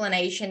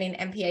explanation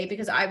in MPA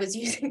because I was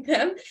using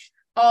them,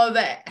 of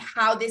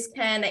how this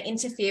can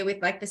interfere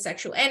with like the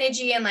sexual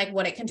energy and like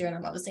what it can do. And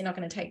I'm obviously not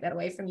going to take that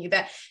away from you,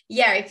 but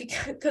yeah, if you,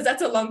 because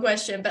that's a long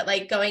question, but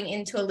like going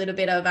into a little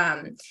bit of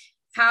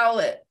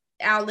how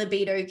our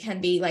libido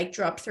can be like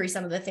dropped through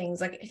some of the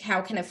things, like how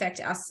it can affect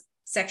us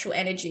sexual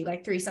energy,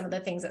 like through some of the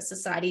things that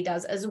society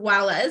does, as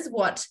well as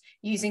what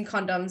using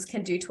condoms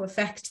can do to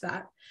affect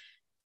that.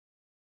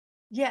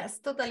 Yes,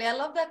 totally. I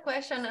love that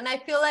question. And I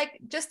feel like,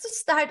 just to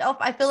start off,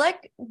 I feel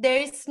like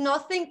there is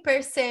nothing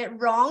per se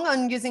wrong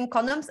on using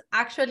condoms.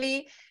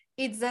 Actually,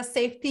 it's a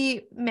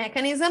safety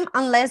mechanism,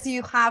 unless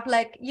you have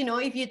like, you know,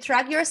 if you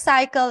track your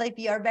cycle, if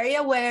you are very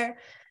aware,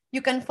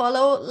 you can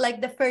follow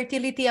like the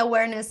fertility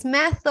awareness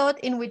method,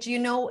 in which you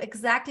know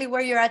exactly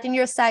where you're at in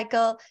your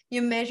cycle.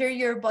 You measure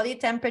your body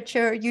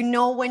temperature, you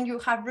know when you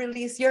have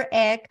released your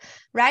egg,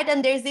 right?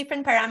 And there's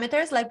different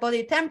parameters like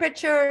body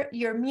temperature,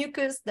 your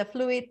mucus, the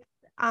fluid,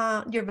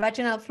 your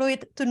vaginal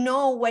fluid, to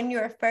know when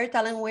you're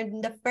fertile and when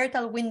the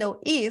fertile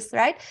window is,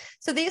 right?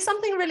 So this is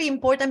something really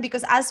important,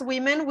 because as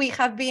women, we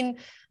have been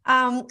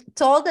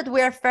told that we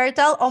are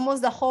fertile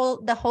almost the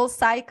whole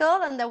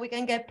cycle, and that we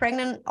can get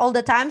pregnant all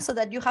the time, so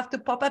that you have to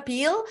pop a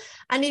pill.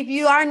 And if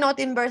you are not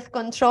in birth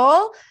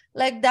control,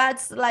 like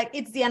that's like,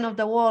 it's the end of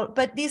the world.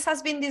 But this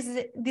has been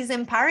this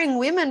empowering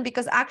women,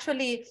 because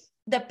actually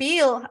the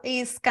pill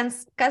is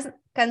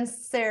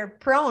cancer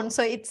prone,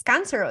 so it's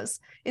cancerous.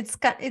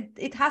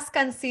 It has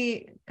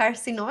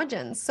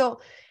carcinogens.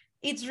 So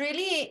it's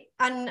really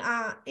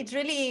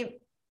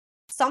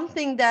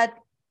something that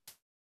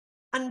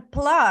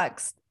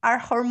unplugs our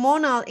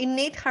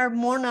innate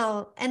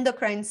hormonal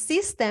endocrine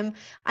system,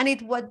 and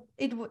it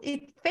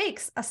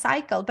fakes a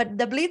cycle. But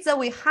the bleeds that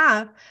we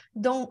have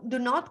do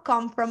not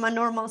come from a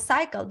normal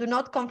cycle, do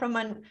not come from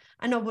an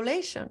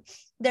ovulation.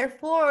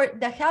 Therefore,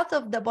 the health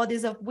of the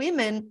bodies of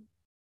women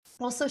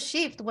also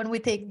shift when we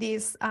take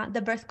this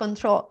the birth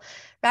control,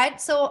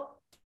 right? So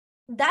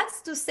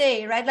that's to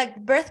say, right, like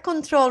birth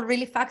control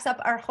really fucks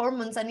up our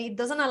hormones, and it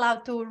doesn't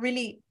allow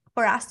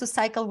for us to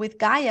cycle with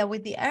Gaia,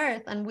 with the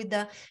earth, and with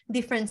the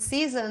different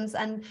seasons,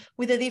 and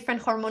with the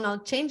different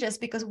hormonal changes,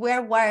 because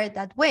we're wired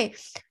that way.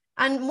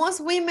 And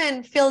most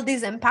women feel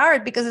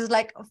disempowered, because it's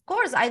like, of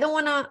course, I don't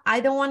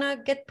want to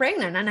get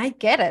pregnant. And I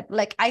get it.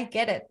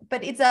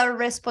 But it's a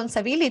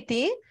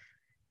responsibility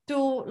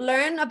to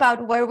learn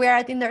about where we're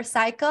at in their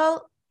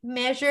cycle,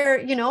 measure,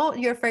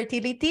 your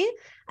fertility.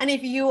 And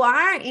if you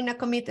are in a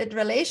committed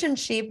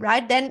relationship,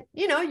 right, then,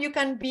 you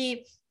can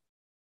be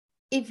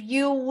if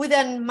you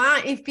wouldn't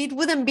mind, if it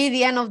wouldn't be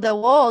the end of the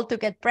world to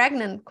get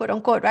pregnant, quote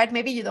unquote, right?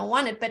 Maybe you don't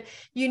want it, but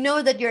you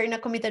know that you're in a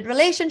committed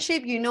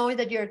relationship, you know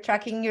that you're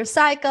tracking your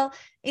cycle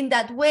in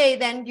that way,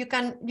 then you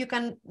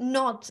can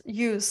not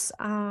use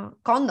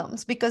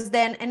condoms, because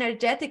then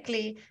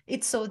energetically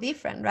it's so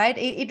different, right?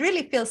 It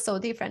really feels so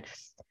different.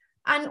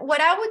 And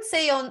what I would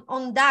say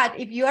on that,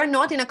 if you are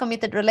not in a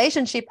committed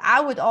relationship, I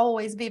would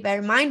always be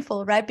very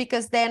mindful, right?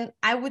 Because then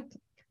I would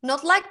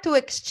not like to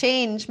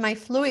exchange my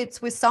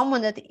fluids with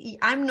someone that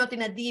I'm not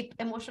in a deep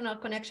emotional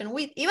connection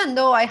with, even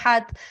though I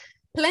had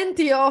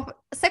plenty of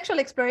sexual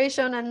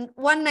exploration and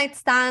one night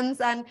stands.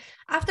 And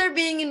after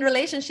being in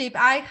relationship,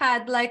 I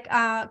had like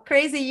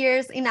crazy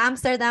years in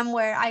Amsterdam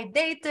where I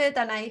dated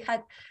and I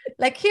had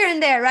like here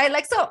and there, right?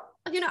 Like, so,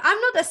 I'm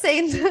not a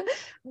saint,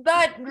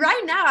 but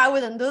right now I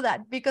wouldn't do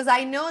that, because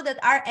I know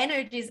that our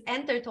energies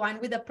intertwine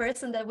with the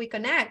person that we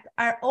connect,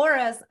 our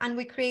auras, and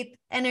we create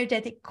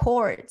energetic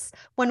cords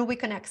when we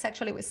connect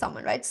sexually with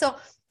someone, right? So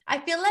I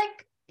feel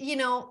like,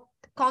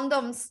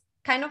 condoms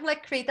kind of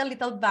like create a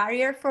little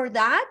barrier for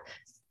that.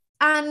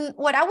 And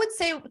what I would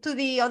say to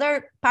the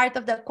other part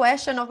of the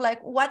question of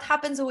like, what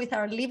happens with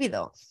our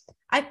libido?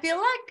 I feel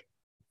like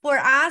for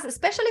us,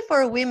 especially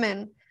for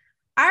women,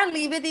 our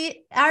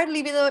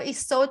libido is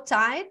so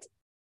tied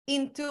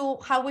into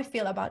how we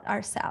feel about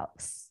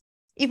ourselves.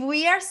 If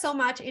we are so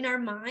much in our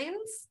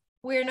minds,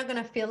 we're not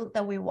going to feel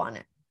that we want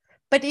it.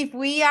 But if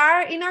we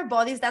are in our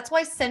bodies, that's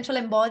why sensual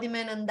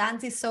embodiment and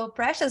dance is so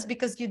precious,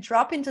 because you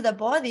drop into the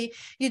body,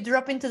 you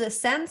drop into the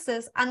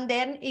senses, and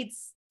then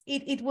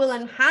it will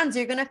enhance.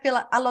 You're going to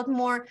feel a lot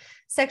more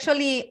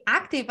sexually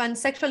active and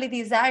sexually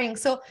desiring.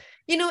 So,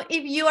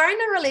 if you are in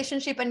a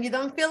relationship and you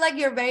don't feel like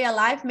you're very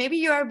alive, maybe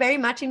you are very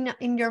much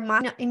in your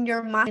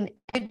mind.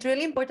 It's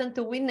really important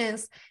to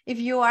witness if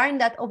you are in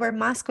that over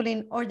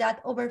masculine or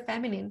that over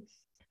feminine,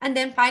 and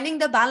then finding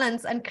the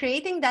balance and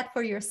creating that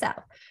for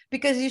yourself,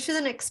 because you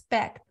shouldn't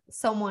expect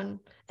someone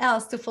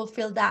else to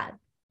fulfill that.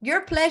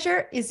 Your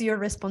pleasure is your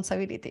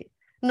responsibility,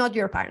 not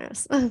your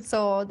partner's.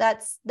 So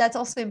that's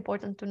also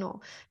important to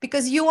know,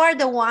 because you are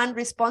the one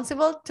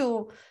responsible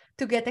to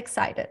get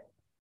excited,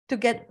 to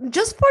get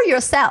just for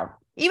yourself.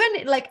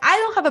 Even like, I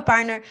don't have a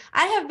partner,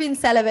 I have been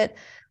celibate,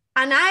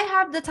 and I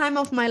have the time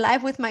of my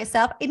life with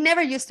myself. It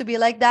never used to be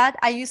like that.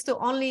 I used to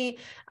only,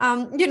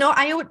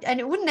 I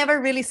would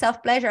never really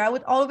self-pleasure. I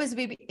would always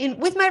be in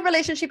with my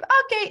relationship,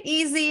 okay,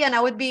 easy. And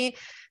I would be,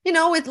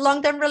 with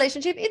long-term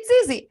relationship, it's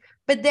easy.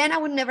 But then I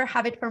would never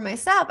have it for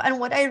myself. And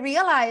what I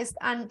realized,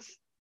 and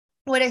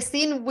what I've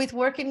seen with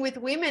working with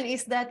women,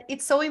 is that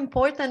it's so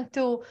important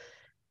to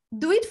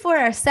do it for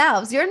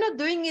ourselves. You're not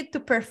doing it to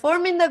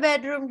perform in the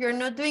bedroom. You're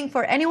not doing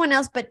for anyone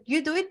else, but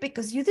you do it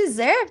because you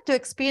deserve to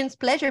experience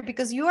pleasure,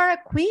 because you are a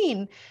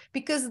queen,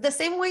 because the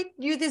same way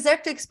you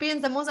deserve to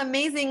experience the most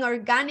amazing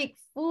organic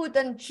food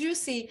and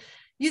juicy,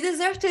 you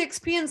deserve to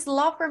experience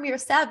love from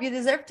yourself. You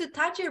deserve to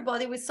touch your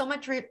body with so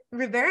much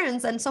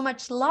reverence and so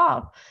much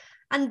love.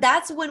 And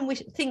that's when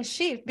things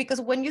shift, because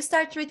when you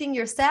start treating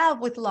yourself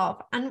with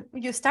love and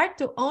you start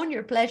to own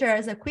your pleasure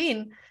as a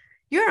queen,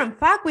 you're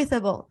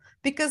unfuckwithable,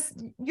 because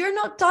you're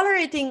not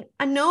tolerating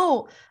a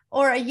no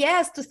or a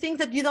yes to things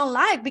that you don't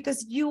like,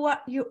 because you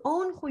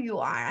own who you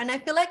are. And I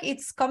feel like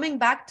it's coming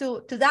back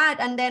to that.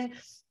 And then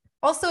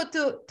also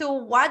to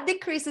what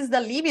decreases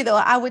the libido,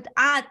 I would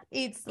add,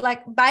 it's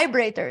like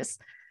vibrators.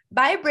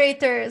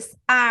 Vibrators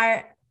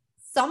are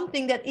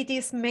something that it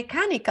is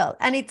mechanical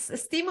and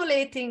it's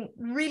stimulating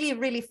really,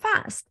 really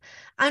fast.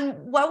 And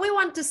what we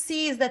want to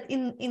see is that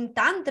in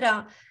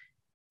Tantra,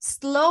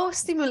 slow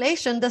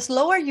stimulation, the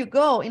slower you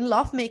go in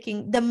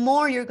lovemaking, the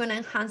more you're going to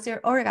enhance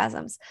your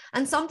orgasms.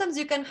 And sometimes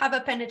you can have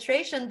a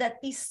penetration that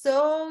is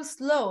so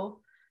slow,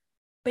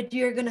 but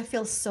you're going to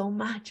feel so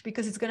much,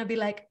 because it's going to be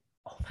like,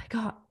 oh my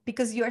God,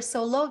 because you are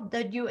so low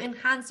that you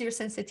enhance your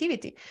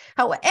sensitivity.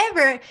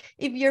 However,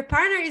 if your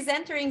partner is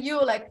entering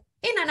you like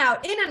in and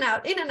out, in and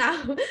out, in and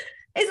out,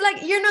 it's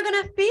like, you're not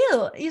going to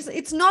feel,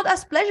 it's not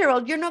as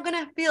pleasurable. You're not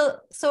going to feel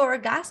so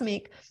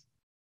orgasmic.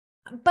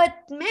 But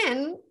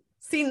men,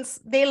 since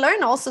they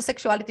learn also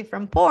sexuality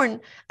from porn,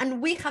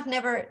 and we have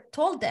never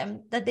told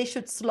them that they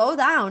should slow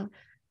down,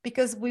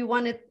 because we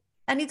want it.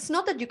 And it's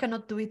not that you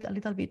cannot do it a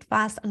little bit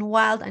fast and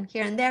wild and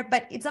here and there,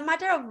 but it's a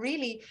matter of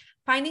really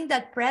finding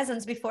that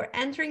presence before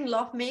entering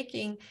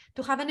lovemaking,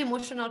 to have an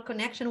emotional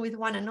connection with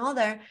one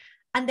another,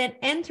 and then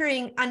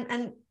entering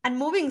and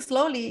moving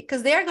slowly,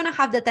 because they are going to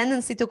have the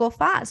tendency to go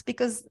fast,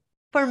 because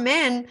for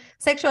men,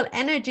 sexual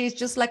energy is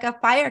just like a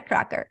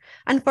firecracker.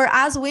 And for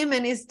us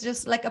women, it's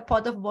just like a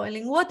pot of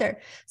boiling water.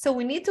 So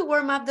we need to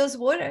warm up those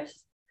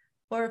waters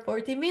for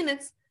 40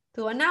 minutes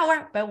to an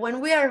hour. But when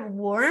we are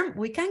warm,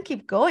 we can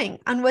keep going.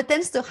 And what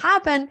tends to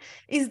happen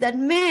is that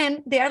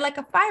men, they are like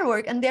a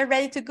firework and they're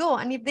ready to go.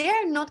 And if they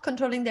are not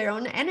controlling their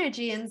own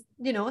energy and,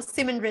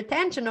 semen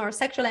retention or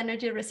sexual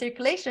energy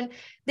recirculation,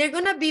 they're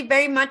going to be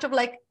very much of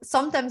like,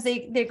 sometimes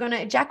they're going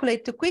to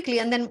ejaculate too quickly.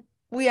 And then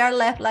we are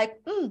left like,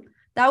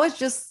 that was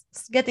just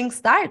getting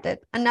started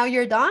and now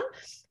you're done,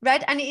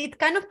 right? And it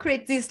kind of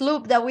creates this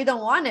loop that we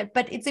don't want it,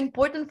 but it's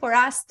important for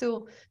us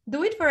to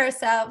do it for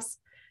ourselves,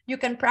 You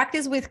can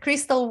practice with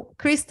crystal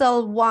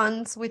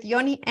ones, with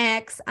yoni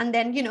X, and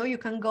then, you know, you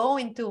can go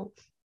into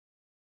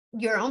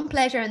your own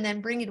pleasure and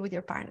then bring it with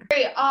your partner.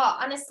 Oh,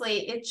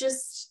 honestly, it's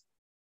just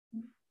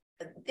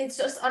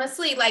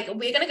honestly, like,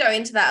 we're going to go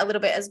into that a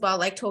little bit as well,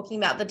 like talking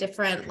about the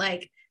different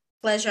like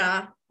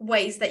pleasure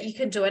ways that you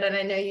can do it. And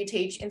I know you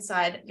teach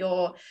inside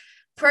your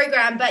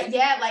program, but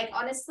yeah, like,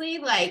 honestly,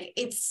 like,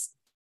 it's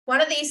one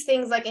of these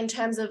things, like, in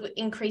terms of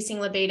increasing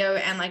libido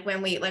and like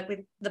when we like with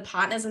the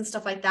partners and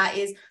stuff like that,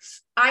 is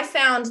I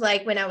found,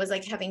 like, when I was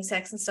like having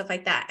sex and stuff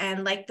like that,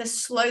 and like the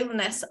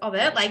slowness of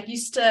it, like,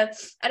 used to,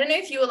 I don't know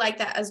if you were like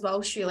that as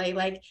well, Shuli,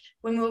 like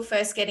when we were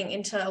first getting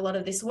into a lot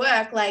of this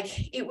work,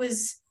 like it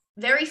was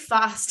very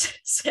fast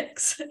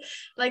sex,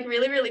 like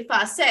really, really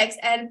fast sex.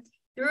 And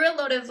through a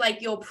lot of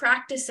like your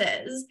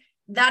practices,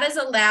 that has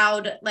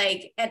allowed,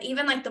 like, and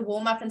even like the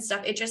warm up and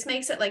stuff, it just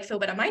makes it like feel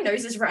better. My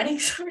nose is running,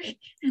 sorry.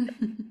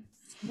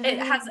 It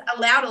has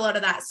allowed a lot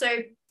of that. So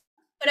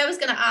what I was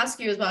going to ask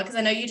you as well, because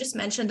I know you just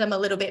mentioned them a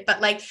little bit,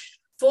 but like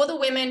for the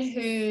women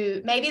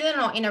who maybe they're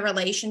not in a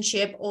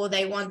relationship, or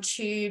they want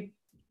to,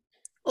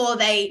 or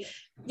they,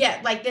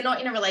 like they're not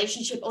in a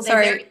relationship, or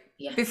they're very,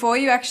 before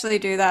you actually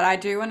do that, I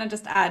do want to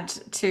just add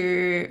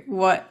to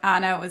what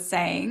Anna was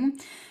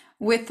saying.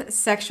 With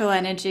sexual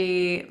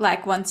energy,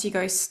 like once you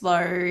go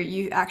slow,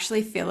 you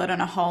actually feel it on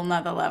a whole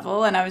nother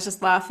level. And I was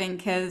just laughing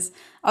because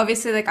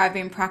obviously, like, I've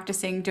been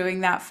practicing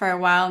doing that for a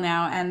while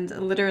now. And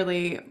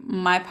literally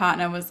my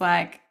partner was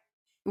like,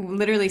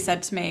 literally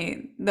said to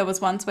me, there was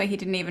once where he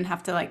didn't even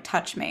have to like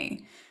touch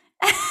me.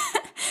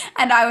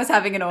 And I was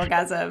having an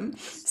orgasm.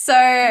 So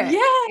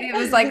it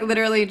was like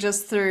literally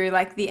just through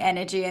like the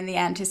energy and the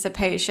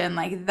anticipation,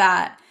 like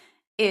that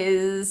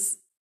is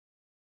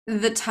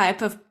the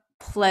type of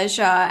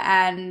pleasure.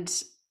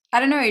 And I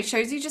don't know, it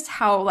shows you just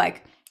how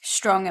like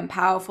strong and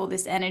powerful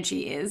this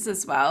energy is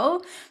as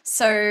well.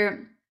 So,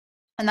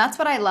 and that's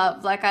what I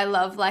love. Like I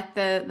love like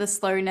the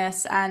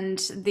slowness and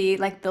the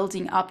like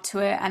building up to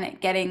it and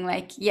it getting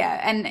like,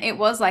 and it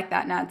was like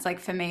that now. It's like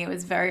for me, it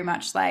was very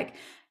much like,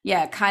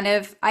 kind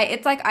of,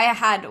 it's like I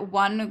had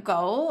one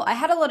goal. I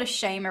had a lot of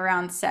shame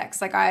around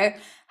sex. Like I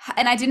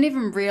didn't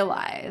even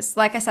realize,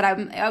 like I said,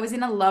 I was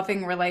in a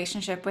loving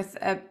relationship with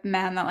a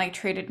man that like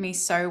treated me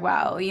so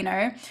well, you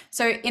know?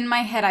 So in my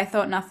head, I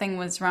thought nothing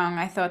was wrong.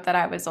 I thought that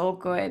I was all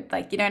good.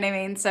 Like, you know what I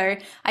mean? So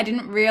I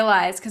didn't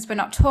realize, because we're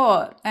not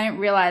taught, I didn't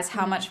realize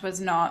how much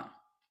was not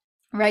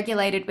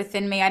regulated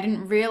within me. I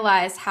didn't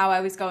realize how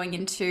I was going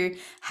into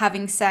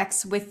having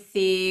sex with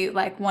the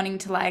like wanting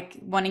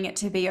it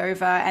to be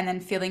over and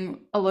then feeling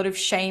a lot of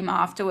shame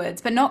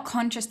afterwards, but not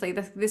consciously.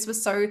 This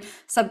was so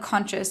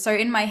subconscious. So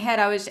in my head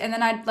and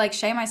then I'd like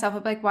shame myself.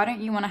 I'd be like, why don't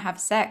you want to have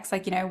sex?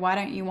 Like, you know, why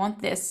don't you want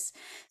this?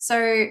 So,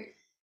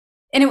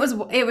 and it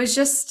was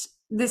just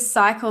this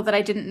cycle that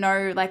I didn't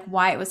know like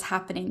why it was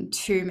happening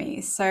to me.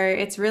 So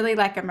it's really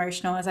like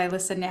emotional as I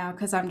listen now,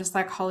 because I'm just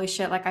like, holy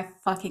shit, like I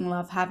fucking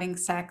love having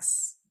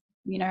sex.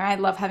 You know, I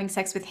love having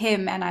sex with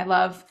him and I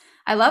love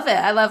it. I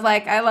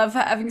love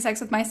having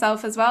sex with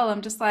myself as well.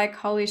 I'm just like,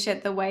 holy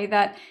shit, the way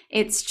that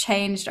it's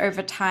changed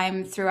over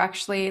time through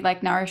actually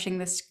like nourishing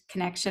this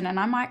connection, and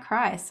I might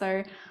cry.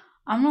 So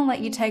I'm gonna let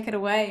you take it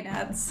away,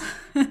 Nads.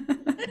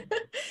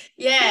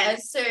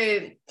 So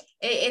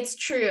it's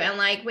true. And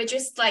like, we're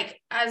just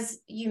like, as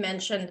you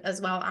mentioned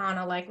as well,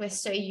 Anna, like we're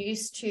so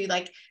used to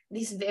like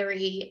this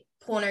very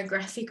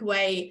pornographic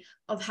way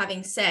of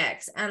having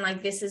sex. And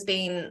like, this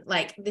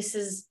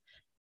has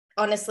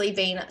honestly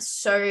been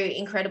so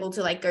incredible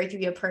to like go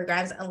through your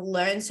programs and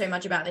learn so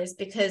much about this,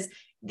 because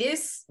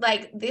this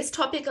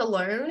topic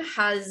alone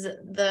has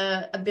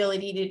the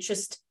ability to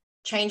just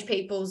change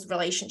people's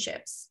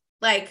relationships.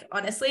 Like,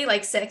 honestly,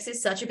 like sex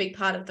is such a big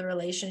part of the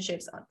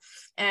relationships,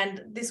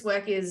 and this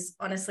work is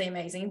honestly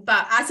amazing.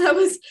 But as I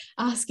was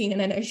asking,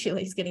 and I know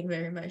Shirley's getting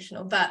very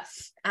emotional, but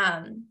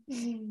I'm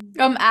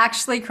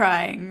actually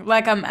crying.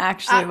 Like I'm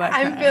actually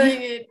I'm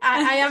feeling it.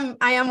 I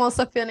am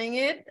also feeling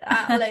it.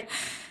 Like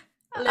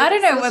I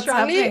don't know so what's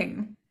strongly.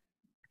 happening.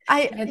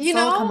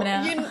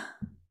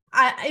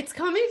 It's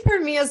coming for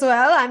me as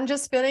well. I'm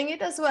just feeling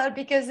it as well,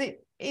 because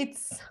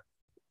it's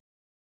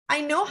I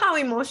know how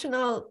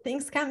emotional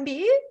things can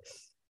be,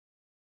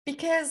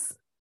 because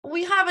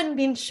we haven't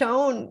been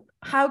shown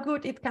how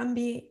good it can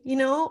be. You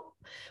know,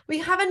 we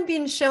haven't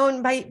been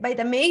shown by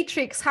the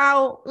Matrix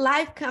how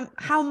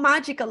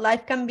magical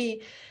life can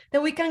be,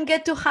 that we can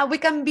get to how we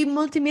can be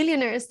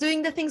multimillionaires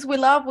doing the things we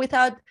love with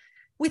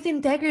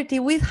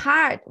integrity, with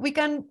heart. We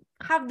can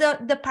have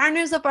the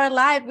partners of our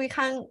life. We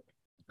can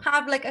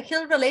have like a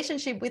healed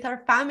relationship with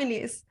our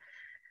families.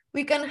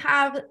 We can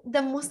have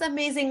the most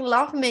amazing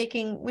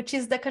lovemaking, which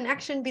is the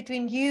connection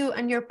between you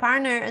and your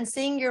partner, and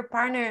seeing your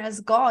partner as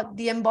God,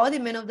 the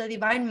embodiment of the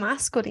divine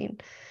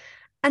masculine.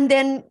 And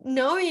then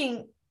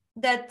knowing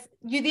that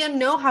you didn't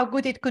know how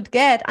good it could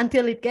get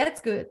until it gets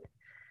good.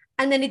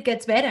 And then it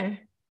gets better.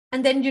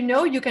 And then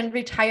you can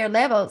reach higher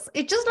levels.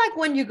 It's just like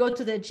when you go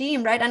to the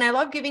gym, right? And I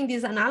love giving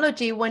this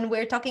analogy when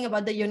we're talking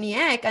about the yoni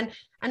egg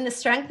and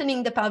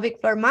strengthening the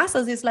pelvic floor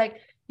muscles. It's like,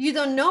 you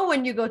don't know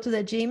when you go to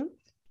the gym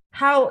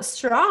how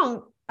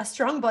strong a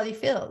strong body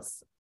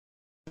feels.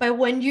 But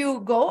when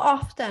you go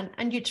often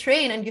and you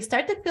train and you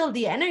start to feel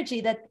the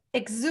energy that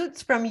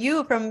exudes from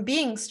you from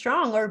being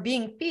strong or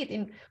being fit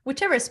in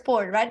whichever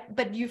sport, right?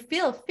 But you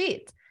feel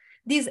fit.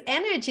 This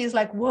energy is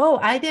like, whoa,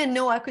 I didn't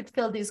know I could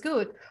feel this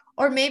good.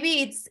 Or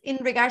maybe it's in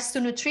regards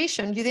to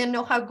nutrition. You didn't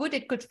know how good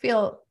it could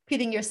feel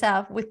feeding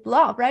yourself with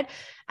love, right?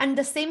 And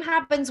the same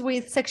happens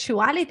with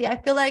sexuality. I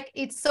feel like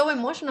it's so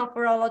emotional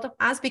for a lot of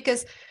us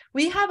because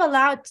we have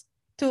allowed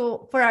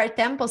for our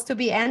temples to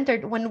be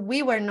entered when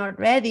we were not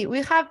ready.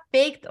 We have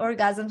faked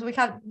orgasms. We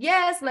have,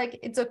 yes, like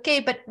it's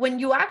okay. But when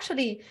you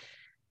actually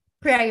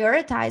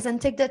prioritize and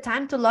take the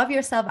time to love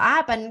yourself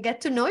up and get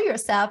to know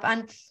yourself,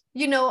 and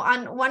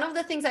and one of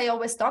the things I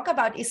always talk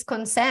about is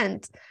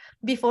consent.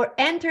 Before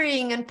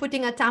entering and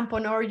putting a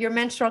tampon or your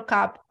menstrual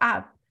cup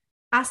up,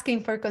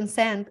 asking for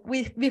consent.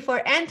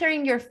 Before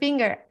entering your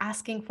finger,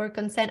 asking for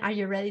consent. Are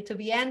you ready to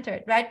be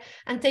entered, right?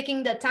 And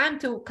taking the time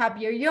to cup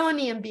your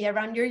yoni and be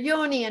around your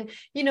yoni, and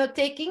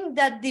taking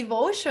that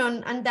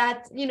devotion and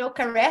that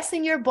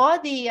caressing your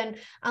body and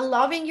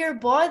loving your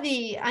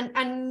body,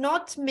 and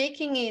not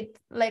making it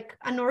like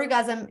an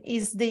orgasm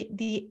is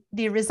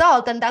the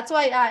result. And that's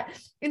why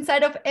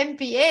inside of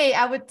MPA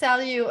I would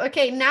tell you,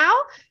 okay, now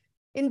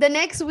in the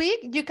next week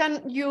you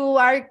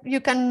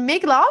can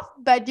make love,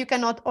 but you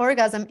cannot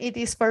orgasm. It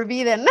is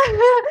forbidden. And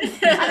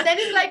then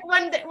it's like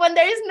when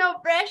there is no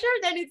pressure,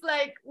 then it's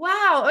like,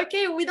 wow,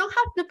 okay, we don't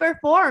have to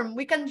perform.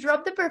 We can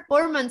drop the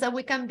performance and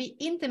we can be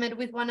intimate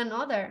with one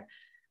another.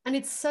 And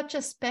it's such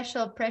a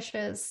special,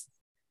 precious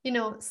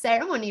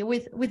ceremony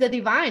with the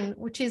divine,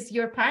 which is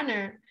your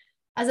partner.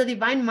 As a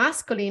divine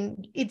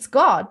masculine, it's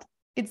God.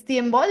 It's the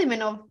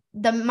embodiment of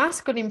the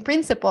masculine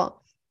principle,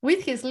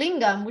 with his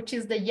lingam, which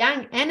is the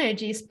yang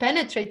energy, is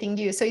penetrating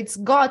you. So it's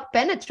God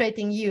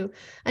penetrating you,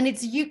 and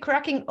it's you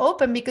cracking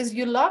open because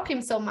you love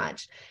him so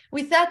much.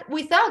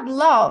 Without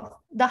love,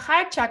 the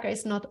heart chakra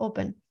is not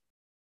open.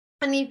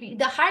 And if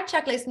the heart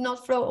chakra is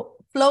not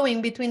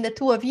flowing between the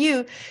two of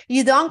you,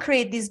 you don't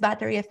create this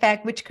battery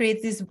effect, which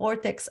creates this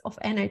vortex of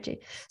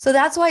energy. So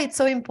that's why it's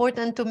so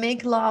important to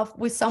make love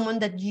with someone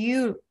that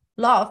you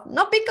love,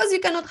 not because you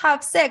cannot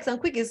have sex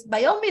and quickies.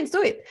 By all means,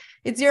 do it.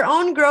 It's your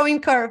own growing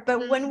curve.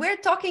 But when we're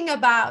talking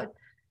about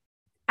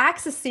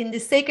accessing the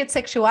sacred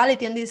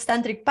sexuality and this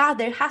tantric path,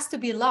 there has to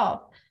be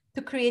love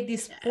to create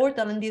this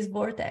portal and this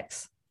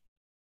vortex.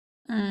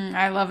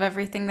 I love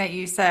everything that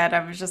you said.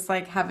 I was just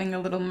like having a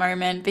little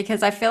moment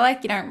because I feel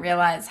like you don't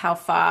realize how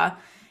far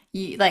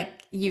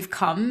you've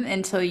come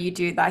until you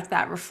do like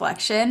that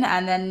reflection.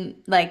 And then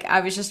like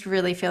I was just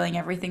really feeling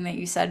everything that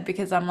you said,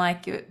 because I'm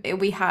like,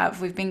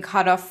 we've been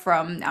cut off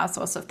from our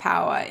source of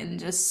power in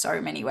just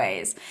so many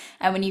ways.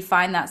 And when you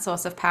find that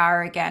source of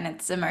power again,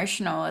 it's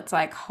emotional. It's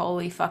like,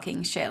 holy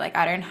fucking shit, like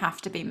I don't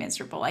have to be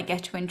miserable. I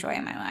get to enjoy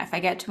my life.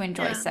 I get to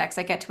enjoy sex.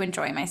 I get to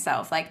enjoy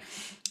myself. Like,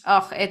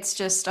 oh, it's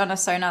just on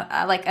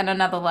like at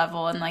another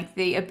level. And like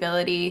the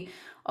ability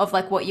of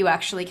like what you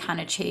actually can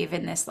achieve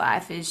in this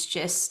life is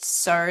just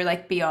so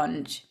like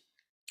beyond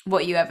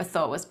what you ever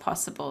thought was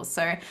possible.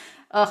 So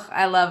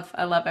I love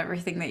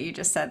everything that you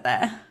just said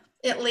there.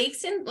 It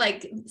leaks in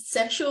like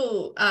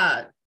sexual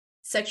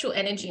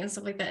energy and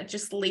stuff like that. It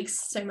just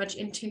leaks so much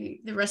into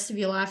the rest of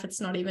your life. It's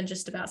not even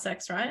just about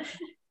sex, right?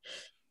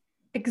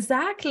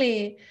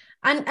 Exactly.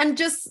 And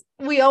just,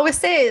 we always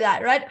say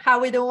that, right? How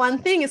we do one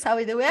thing is how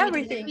we do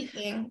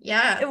everything.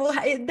 Yeah.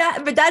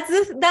 But that's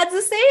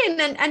the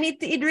saying. And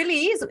it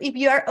really is. If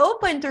you are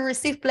open to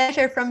receive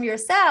pleasure from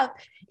yourself,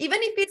 even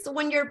if it's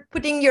when you're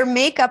putting your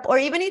makeup, or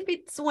even if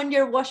it's when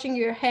you're washing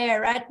your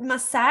hair, right?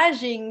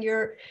 Massaging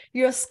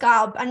your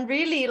scalp and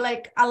really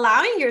like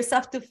allowing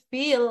yourself to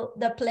feel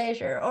the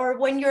pleasure, or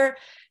when you're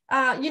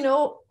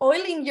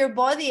oiling your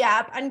body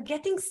up and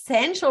getting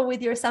sensual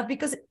with yourself,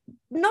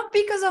 not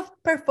because of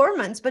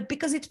performance, but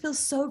because it feels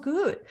so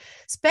good,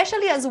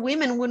 especially as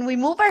women, when we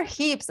move our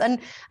hips and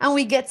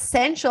we get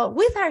sensual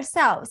with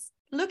ourselves,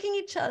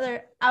 looking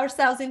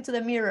ourselves into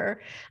the mirror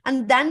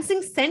and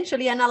dancing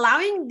sensually, and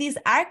allowing this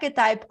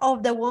archetype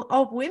of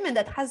women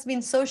that has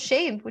been so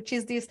shamed, which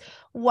is this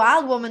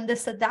wild woman, the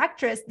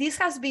seductress. This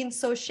has been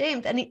so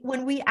shamed. And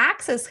when we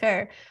access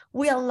her,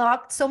 we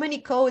unlocked so many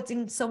codes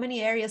in so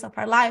many areas of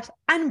our lives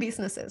and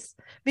businesses,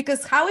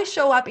 because how we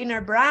show up in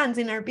our brands,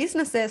 in our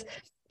businesses,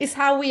 is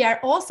how we are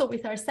also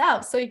with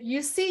ourselves. So if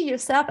you see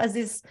yourself as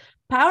this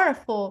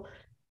powerful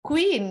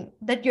queen,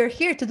 that you're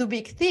here to do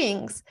big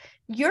things,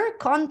 your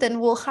content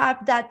will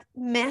have that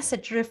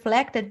message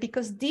reflected,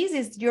 because this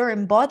is your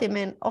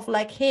embodiment of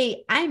like,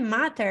 hey, I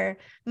matter,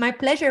 my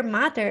pleasure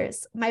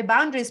matters, my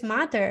boundaries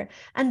matter.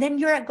 And then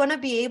you're going to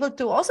be able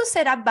to also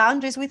set up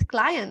boundaries with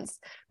clients,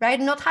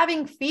 right? Not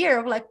having fear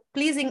of like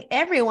pleasing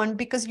everyone,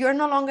 because you're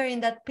no longer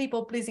in that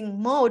people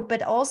pleasing mode,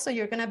 but also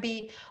you're going to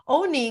be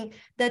owning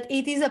that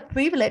it is a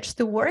privilege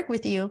to work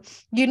with you.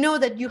 You know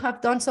that you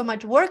have done so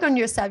much work on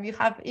yourself, you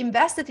have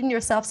invested in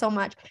yourself so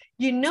much.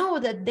 You know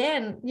that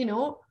then,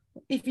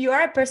 if you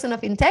are a person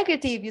of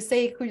integrity, if you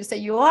say who you say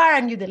you are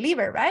and you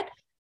deliver, right?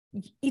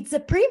 it's a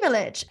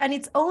privilege, and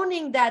it's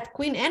owning that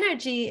queen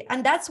energy.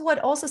 And that's what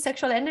also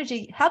sexual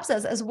energy helps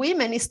us as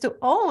women, is to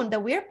own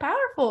that we're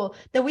powerful,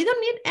 that we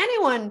don't need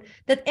anyone,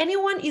 that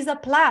anyone is a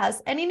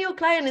plus, any new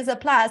client is a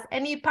plus,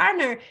 any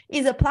partner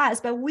is a plus,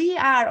 but we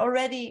are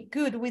already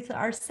good with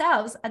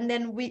ourselves. And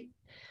then we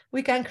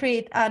can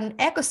create an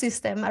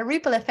ecosystem, a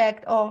ripple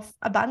effect of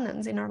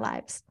abundance in our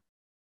lives.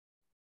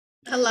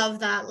 I love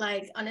that.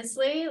 Like,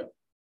 honestly,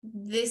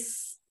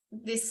 this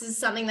is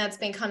something that's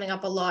been coming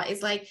up a lot,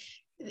 is like,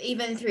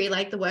 even through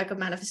like the work of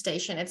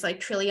manifestation, it's like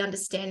truly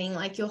understanding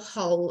like you're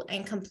whole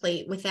and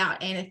complete without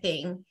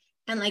anything.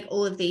 And like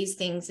all of these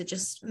things are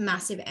just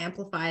massive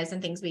amplifiers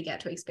and things we get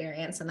to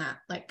experience. And that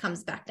like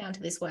comes back down to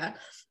this work.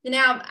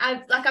 Now,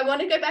 I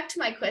want to go back to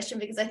my question,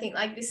 because I think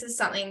like this is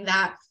something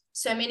that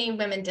so many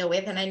women deal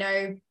with. And I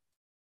know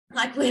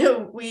like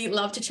we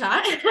love to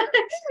chat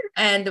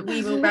and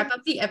we will wrap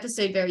up the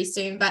episode very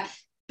soon, but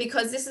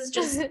because this is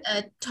just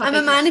a topic. I'm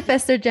a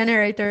manifestor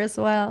generator as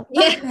well.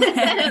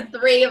 Yeah,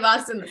 three of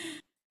us in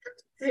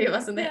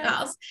the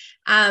house.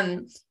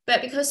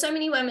 But because so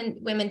many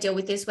women deal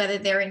with this, whether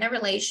they're in a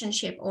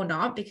relationship or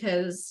not,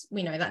 because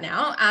we know that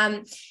now,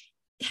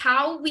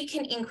 how we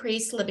can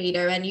increase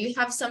libido. And you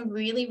have some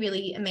really,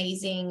 really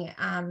amazing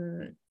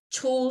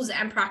tools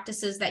and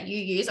practices that you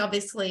use.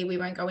 Obviously, we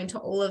won't go into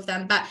all of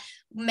them, but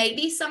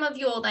maybe some of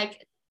your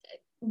like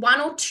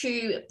one or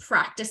two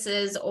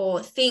practices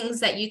or things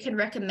that you can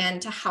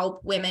recommend to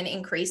help women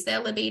increase their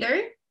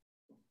libido.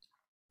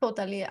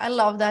 Totally. I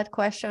love that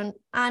question.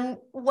 And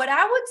what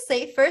I would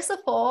say, first of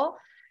all,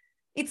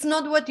 it's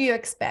not what you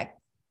expect.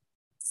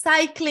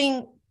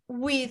 Cycling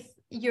with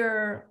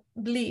your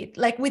bleed,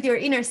 like with your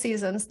inner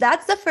seasons,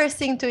 that's the first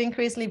thing to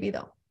increase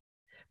libido.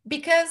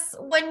 Because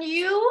when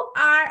you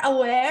are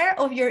aware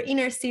of your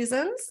inner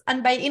seasons,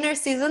 and by inner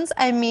seasons,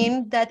 I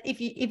mean that if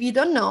you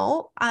don't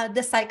know,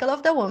 the cycle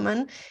of the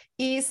woman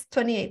is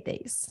 28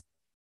 days,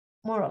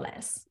 more or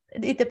less.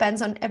 It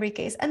depends on every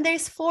case. And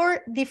there's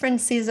 4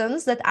 different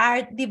seasons that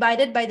are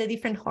divided by the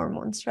different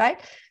hormones, right?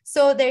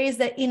 So there is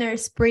the inner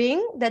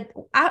spring, that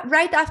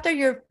right after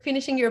you're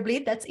finishing your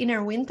bleed, that's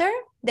inner winter.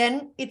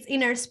 Then it's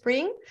inner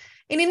spring.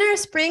 In inner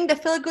spring, the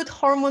feel-good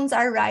hormones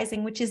are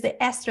rising, which is the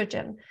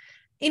estrogen.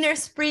 Inner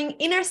spring,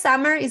 inner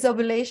summer is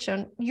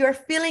ovulation. You're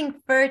feeling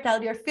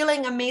fertile, you're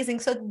feeling amazing.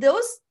 So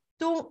those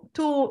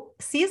two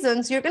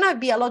seasons, you're going to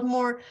be a lot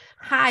more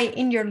high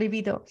in your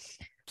libido.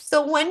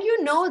 So when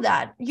you know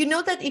that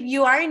if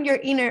you are in your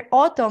inner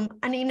autumn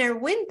and inner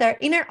winter,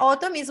 inner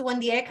autumn is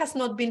when the egg has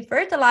not been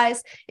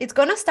fertilized, it's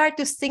going to start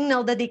to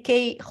signal the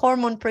decay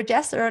hormone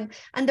progesterone.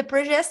 And the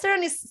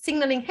progesterone is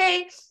signaling,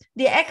 hey,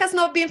 the egg has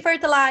not been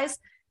fertilized.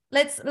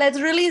 Let's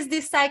release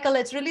this cycle,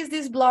 let's release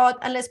this blood,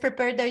 and let's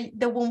prepare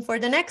the womb for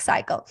the next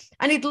cycle.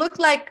 And it looks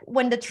like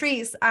when the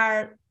trees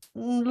are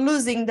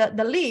losing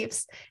the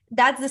leaves,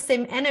 that's the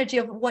same energy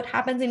of what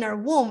happens in our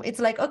womb. It's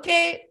like,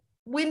 okay,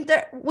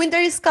 winter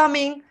is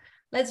coming,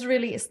 let's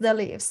release the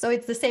leaves. So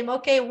it's the same,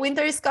 okay,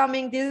 winter is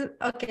coming,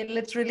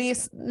 let's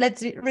release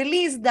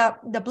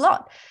the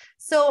blood.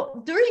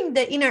 So during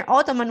the inner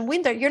autumn and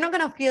winter, you're not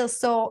going to feel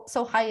so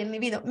high in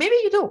libido. Maybe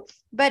you do,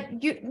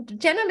 but you,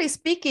 generally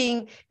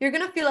speaking, you're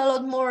going to feel a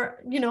lot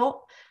more,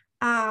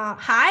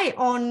 high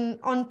on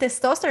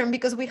testosterone,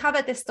 because we have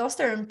a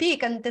testosterone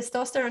peak, and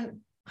testosterone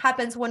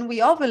happens when we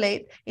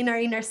ovulate in our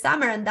inner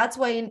summer, and that's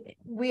why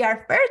we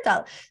are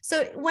fertile.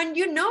 So when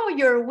you know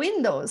your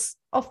windows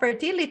of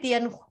fertility,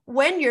 and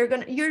when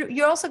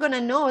you're also gonna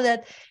know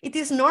that it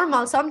is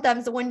normal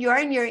sometimes when you are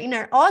in your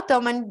inner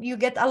autumn and you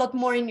get a lot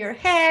more in your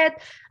head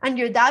and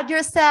you doubt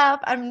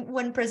yourself, and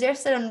when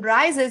progesterone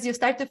rises, you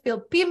start to feel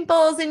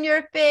pimples in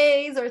your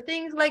face or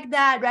things like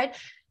that, right?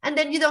 And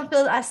then you don't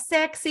feel as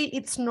sexy.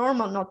 It's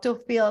normal not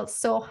to feel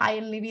so high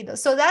in libido.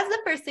 So that's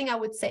the first thing I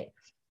would say.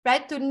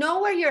 Right? To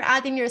know where you're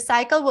at in your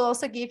cycle will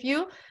also give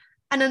you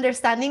an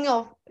understanding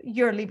of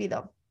your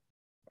libido.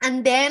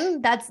 And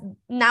then that's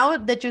now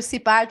the juicy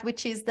part,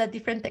 which is the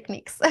different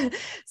techniques.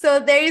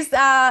 So there is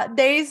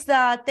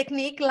a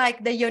technique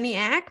like the yoni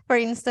egg, for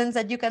instance,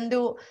 that you can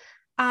do.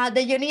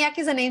 The yoni egg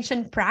is an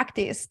ancient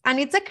practice, and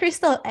it's a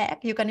crystal egg.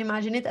 You can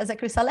imagine it as a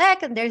crystal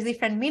egg, and there's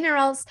different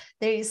minerals.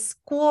 There is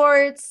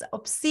quartz,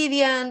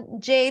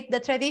 obsidian, jade. The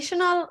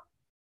traditional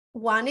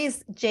one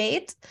is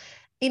jade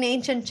in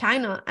ancient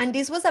China. And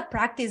this was a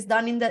practice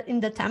done in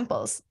the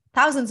temples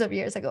thousands of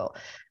years ago.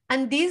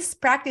 And this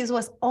practice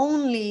was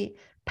only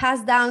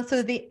passed down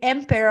through the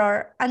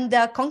emperor and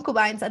the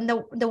concubines and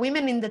the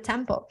women in the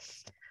temple.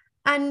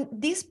 And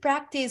this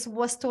practice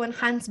was to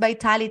enhance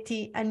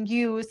vitality and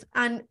youth.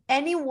 And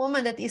any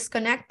woman that is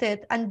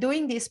connected and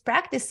doing these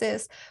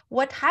practices,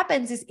 what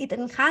happens is it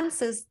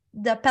enhances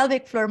the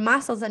pelvic floor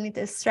muscles and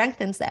it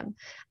strengthens them.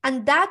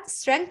 And that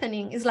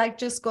strengthening is like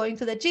just going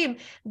to the gym.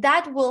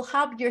 That will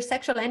help your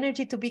sexual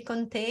energy to be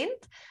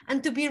contained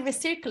and to be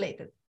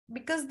recirculated,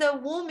 because the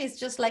womb is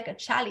just like a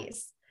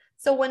chalice.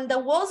 So when the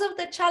walls of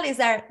the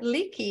chalice are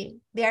leaky,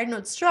 they are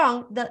not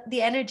strong,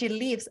 the energy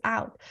leaves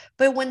out.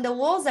 But when the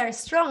walls are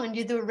strong and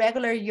you do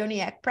regular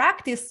yoni egg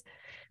practice,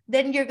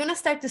 then you're going to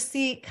start to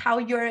see how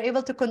you're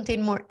able to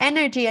contain more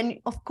energy. And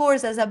of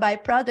course, as a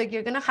byproduct,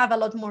 you're going to have a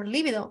lot more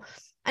libido.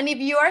 And if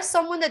you are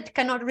someone that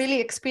cannot really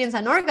experience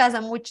an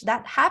orgasm, which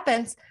that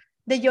happens,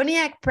 the yoni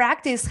egg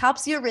practice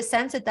helps you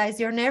resensitize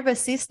your nervous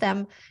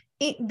system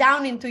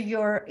down into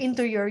your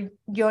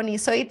yoni.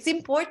 So it's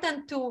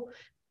important to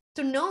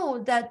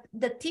know that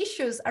the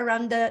tissues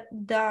around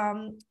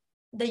the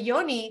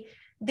yoni,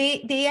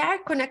 they are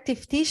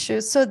connective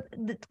tissues. So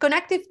the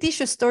connective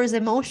tissue stores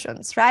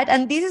emotions, right?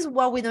 And this is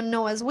what we don't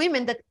know as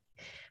women, that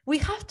we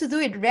have to do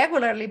it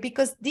regularly,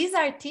 because these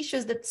are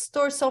tissues that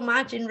store so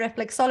much in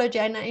reflexology.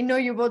 And I know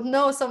you both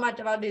know so much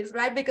about this,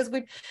 right? Because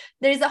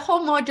there is a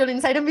whole module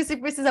inside of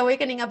Mystic Priestess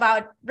Awakening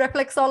about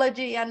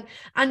reflexology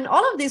and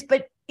all of this,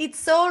 but it's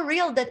so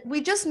real that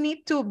we just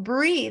need to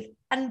breathe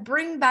and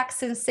bring back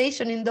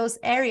sensation in those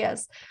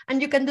areas.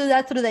 And you can do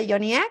that through the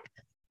yoni egg.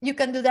 You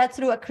can do that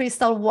through a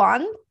crystal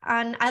wand.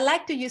 And I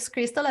like to use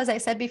crystal, as I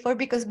said before,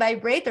 because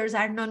vibrators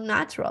are not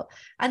natural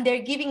and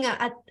they're giving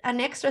an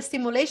extra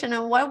stimulation.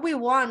 And what we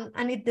want,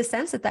 and it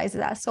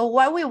desensitizes us. So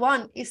what we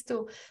want is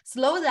to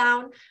slow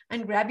down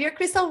and grab your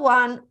crystal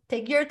wand,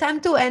 take your time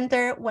to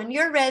enter. When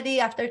you're ready,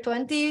 after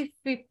 20,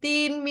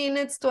 15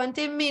 minutes,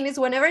 20 minutes,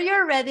 whenever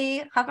you're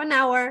ready, half an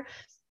hour,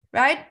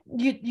 right?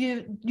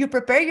 You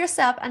prepare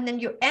yourself, and then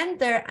you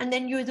enter, and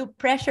then you do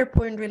pressure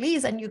point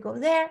release, and you go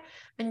there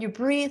and you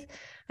breathe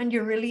and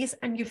you release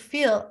and you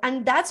feel.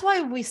 And that's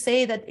why we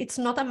say that it's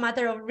not a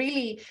matter of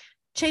really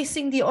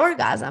chasing the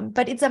orgasm,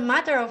 but it's a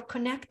matter of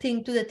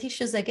connecting to the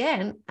tissues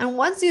again. And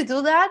once you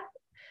do that,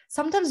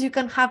 sometimes you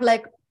can have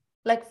like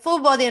full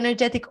body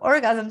energetic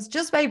orgasms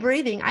just by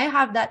breathing. I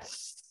have that.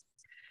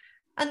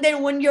 And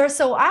then when you're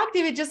so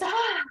active, it just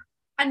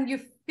and you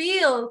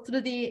feel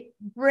through the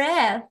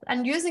breath,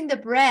 and using the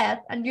breath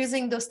and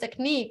using those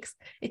techniques,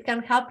 it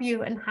can help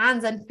you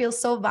enhance and feel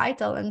so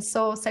vital and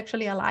so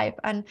sexually alive.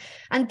 And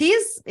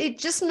this,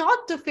 it's just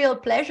not to feel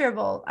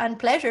pleasurable and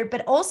pleasure,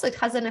 but also it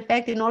has an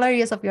effect in all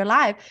areas of your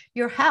life,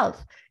 your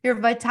health, your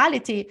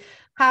vitality,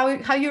 how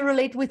you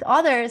relate with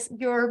others,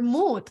 your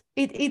mood.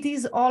 It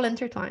is all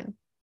intertwined.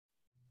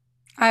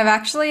 I've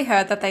actually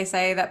heard that they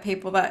say that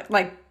people that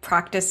like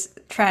practice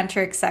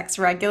tantric sex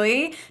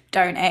regularly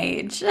don't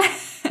age.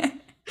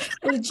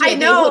 Legit, I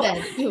know.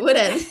 You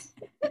wouldn't.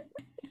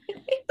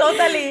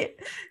 Totally.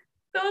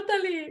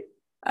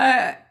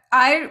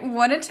 I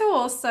wanted to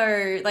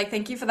also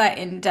thank you for that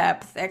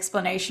in-depth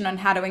explanation on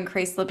how to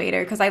increase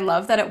libido, because I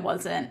love that it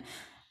wasn't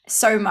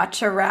so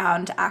much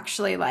around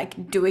actually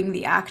doing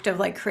the act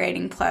of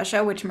creating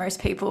pleasure, which most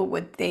people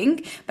would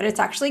think, but it's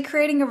actually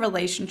creating a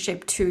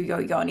relationship to your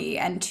yoni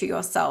and to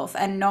yourself,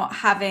 and not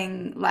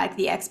having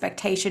the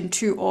expectation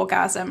to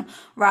orgasm,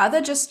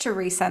 rather just to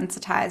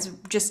resensitize,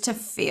 just to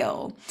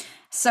feel.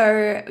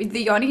 So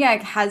the yoni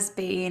egg has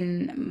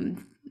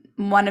been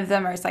one of the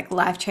most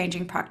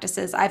life-changing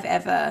practices I've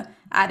ever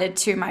added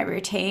to my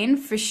routine,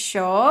 for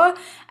sure.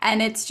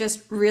 And it's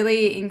just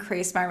really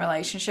increased my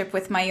relationship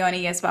with my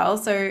yoni as well.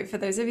 So for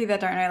those of you that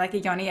don't know, a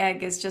yoni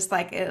egg is just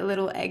a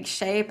little egg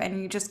shape,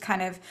 and you just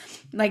kind of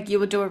you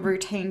will do a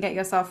routine, get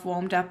yourself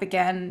warmed up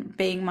again,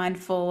 being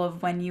mindful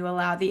of when you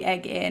allow the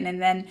egg in,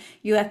 and then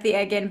you let the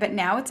egg in. But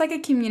now it's a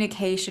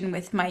communication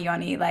with my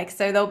yoni.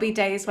 So there'll be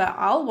days where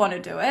I'll want to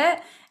do it,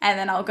 and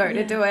then I'll go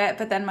to do it,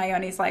 but then my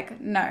yoni's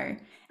no.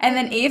 And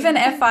then even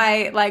if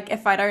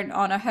I don't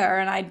honor her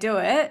and I do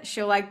it,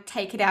 she'll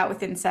take it out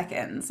within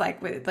seconds.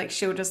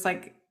 She'll just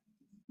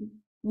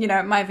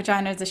my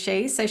vagina is a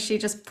she, so she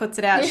just puts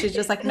it out. She's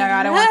just no,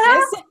 I don't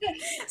want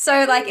this.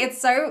 So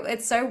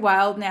it's so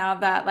wild now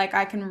that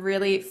I can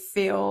really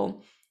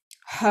feel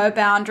her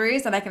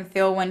boundaries, and I can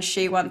feel when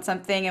she wants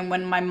something, and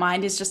when my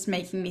mind is just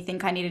making me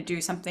think I need to do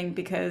something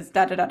because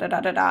da da da da da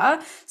da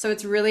da. So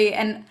it's really,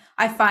 and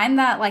I find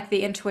that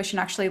the intuition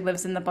actually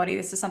lives in the body.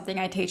 This is something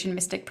I teach in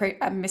Mystic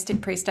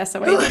Priestess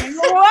Awakening.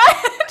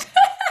 What?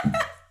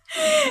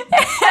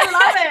 I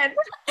love it.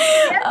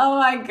 Yes. Oh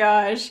my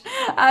gosh.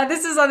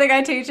 This is something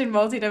I teach in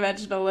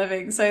multidimensional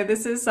living. So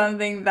this is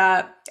something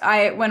that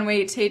when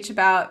we teach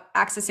about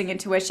accessing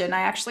intuition, I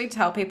actually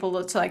tell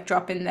people to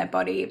drop in their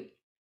body.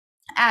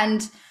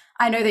 And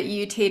I know that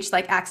you teach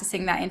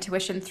accessing that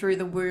intuition through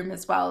the womb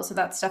as well. So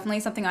that's definitely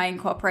something I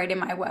incorporate in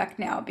my work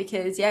now,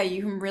 because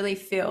you can really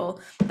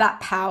feel that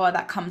power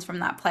that comes from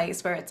that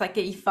place where it's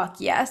a fuck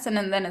yes, and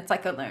then it's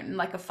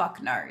a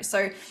fuck no.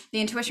 So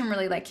the intuition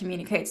really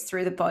communicates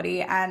through the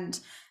body. And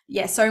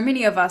so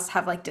many of us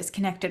have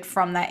disconnected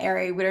from that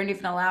area. We don't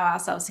even allow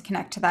ourselves to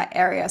connect to that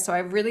area. So I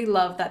really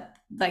love that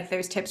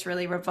those tips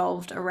really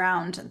revolved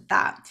around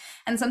that.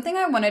 And something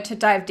I wanted to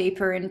dive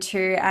deeper into,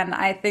 and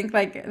I think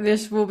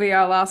this will be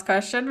our last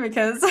question,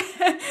 because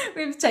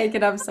we've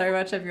taken up so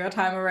much of your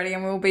time already,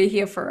 and we'll be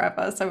here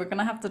forever. So we're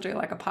gonna have to do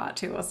a part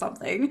 2 or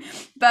something.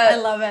 But I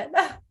love it.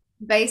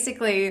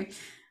 Basically,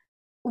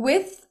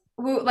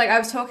 I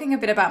was talking a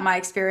bit about my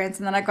experience,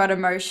 and then I got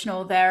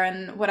emotional there.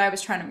 And what I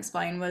was trying to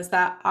explain was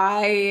that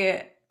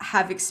I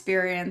have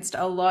experienced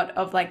a lot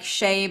of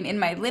shame in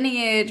my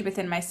lineage,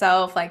 within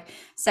myself,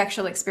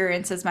 sexual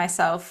experiences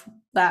myself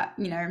that,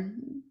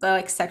 the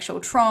like sexual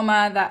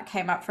trauma that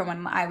came up from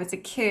when I was a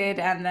kid,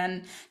 and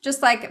then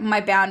just like my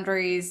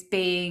boundaries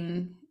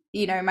being,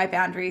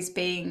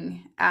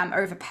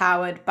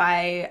 overpowered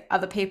by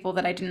other people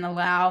that I didn't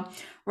allow,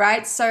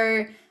 right?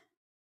 So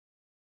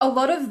a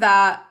lot of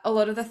that, a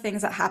lot of the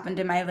things that happened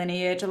in my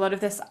lineage, a lot of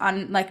this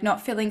like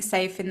not feeling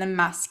safe in the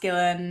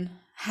masculine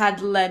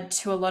had led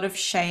to a lot of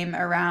shame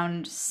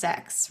around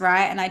sex,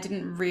 right? And I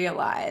didn't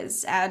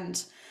realize.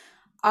 And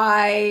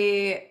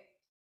I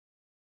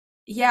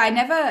yeah,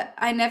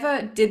 I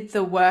never did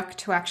the work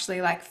to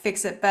actually like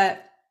fix it,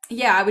 but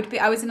yeah,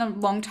 I was in a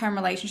long-term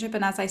relationship,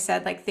 and as I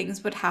said, like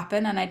things would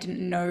happen and I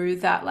didn't know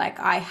that like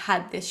I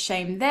had this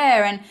shame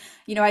there, and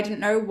I didn't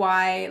know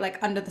why, like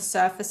under the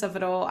surface of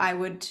it all I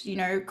would,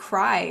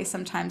 cry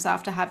sometimes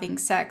after having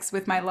sex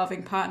with my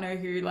loving partner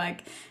who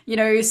like,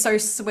 is so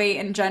sweet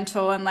and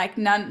gentle, and like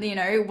none,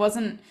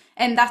 wasn't.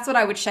 And that's what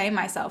I would shame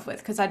myself with,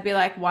 because I'd be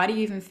like, why do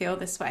you even feel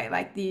this way?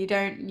 Like you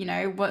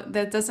don't, what,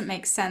 that doesn't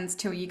make sense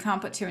to you.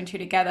 Can't put two and two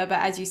together. But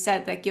as you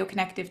said, like your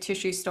connective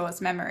tissue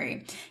stores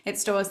memory. It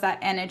stores that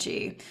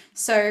energy.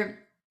 So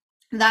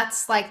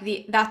that's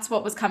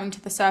what was coming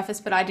to the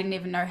surface, but I didn't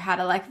even know how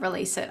to like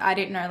release it. I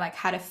didn't know like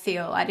how to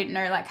feel. I didn't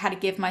know like how to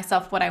give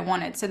myself what I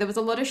wanted. So there was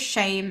a lot of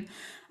shame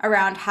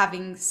around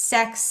having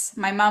sex.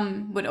 My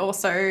mum would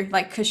also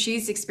like, because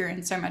she's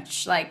experienced so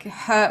much like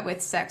hurt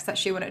with sex, that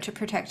she wanted to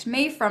protect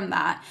me from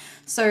that.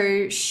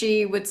 So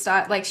she would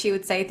start like, she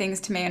would say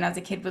things to me, and as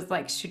a kid was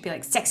like, she'd be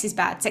like, sex is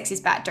bad,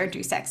 don't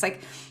do sex,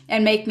 like,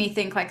 and make me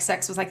think like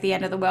sex was like the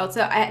end of the world. So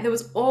there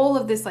was all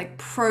of this like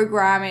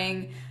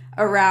programming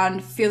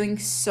around feeling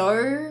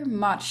so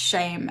much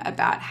shame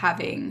about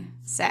having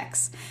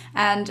sex.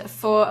 And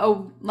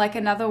for like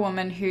another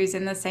woman who's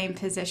in the same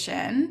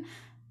position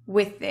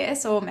with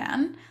this, or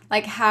man,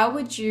 like how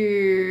would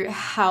you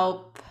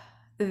help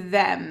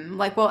them?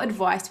 Like what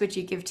advice would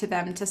you give to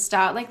them to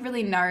start like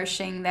really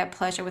nourishing their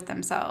pleasure with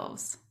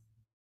themselves?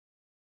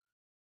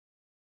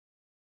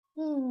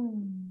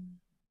 Hmm.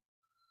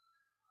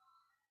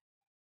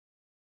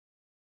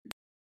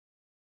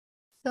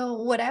 So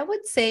what I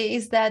would say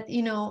is that,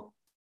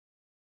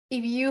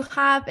 if you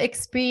have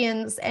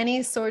experienced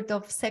any sort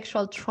of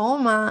sexual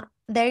trauma,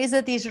 there is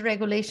a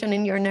dysregulation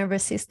in your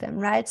nervous system,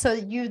 right? So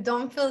you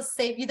don't feel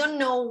safe. You don't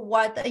know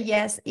what a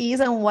yes is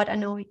and what a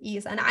no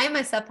is. And I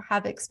myself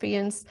have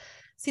experienced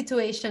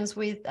situations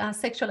with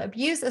sexual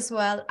abuse as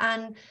well.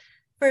 And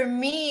for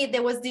me,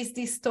 there was this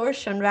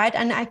distortion, right?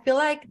 And I feel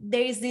like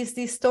there is this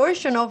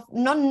distortion of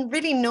not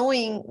really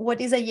knowing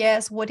what is a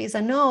yes, what is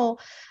a no,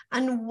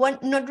 and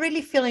what, not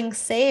really feeling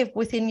safe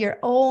within your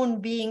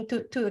own being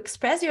to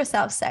express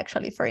yourself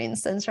sexually, for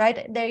instance,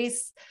 right?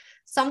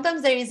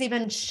 Sometimes there is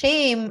even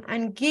shame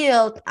and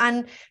guilt.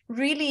 And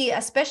really,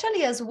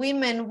 especially as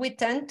women, we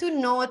tend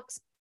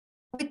to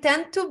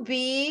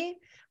be,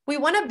 we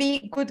want to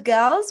be good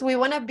girls. We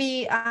want to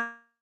be,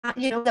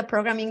 the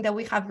programming that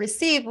we have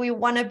received, we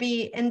want to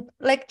be in,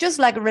 like, just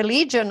like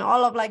religion,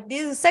 all of like,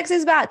 this sex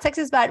is bad,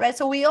 right?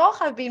 So we all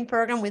have been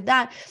programmed with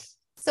that.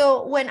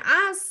 So when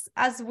us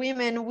as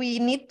women, we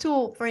need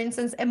to, for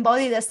instance,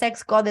 embody the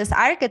sex goddess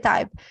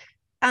archetype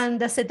and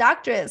the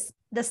seductress,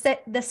 the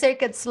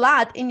circuit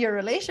slut in your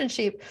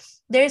relationship,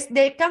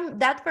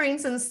 that, for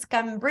instance,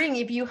 can bring,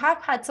 if you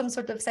have had some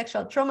sort of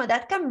sexual trauma,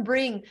 that can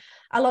bring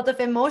a lot of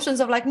emotions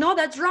of like, no,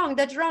 that's wrong,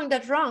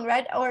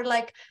 right? Or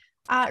like,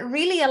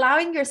 really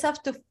allowing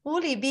yourself to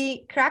fully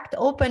be cracked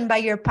open by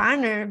your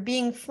partner,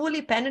 being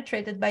fully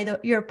penetrated by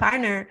your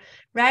partner,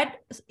 right?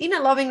 In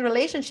a loving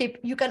relationship,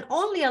 you can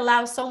only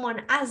allow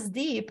someone as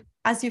deep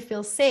as you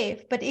feel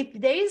safe. But if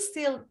there is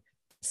still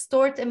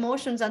stored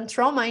emotions and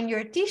trauma in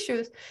your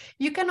tissues,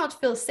 you cannot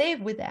feel safe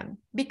with them,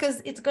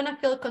 because it's going to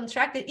feel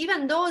contracted,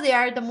 even though they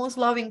are the most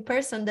loving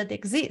person that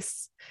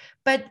exists.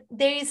 But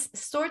there is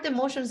stored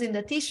emotions in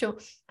the tissue.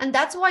 And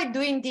that's why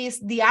doing this,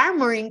 the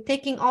armoring,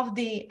 taking off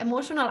the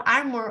emotional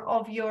armor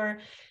of your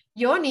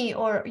yoni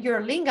or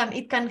your lingam,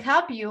 it can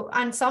help you.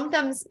 And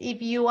sometimes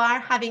if you are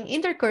having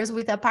intercourse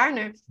with a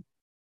partner,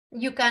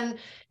 you can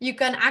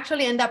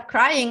actually end up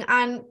crying,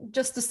 and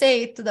just to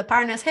say to the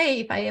partners,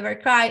 hey, if I ever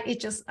cry,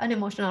 it's just an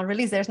emotional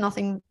release, there's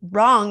nothing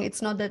wrong,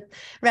 it's not that,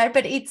 right?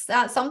 But it's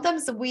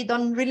sometimes we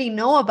don't really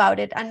know about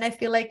it. And I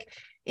feel like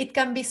it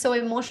can be so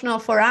emotional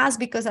for us,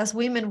 because as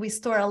women, we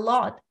store a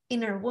lot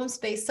in our womb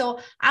space. So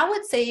I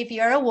would say, if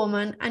you're a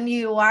woman and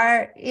you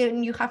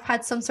have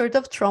had some sort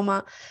of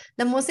trauma,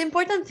 the most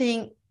important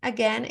thing,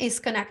 again, is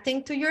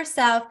connecting to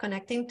yourself,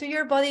 connecting to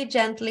your body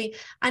gently,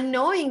 and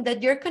knowing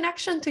that your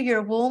connection to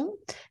your womb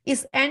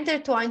is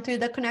intertwined to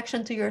the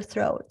connection to your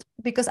throat,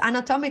 because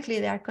anatomically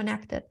they are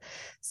connected.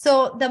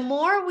 So the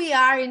more we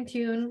are in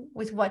tune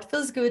with what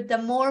feels good, the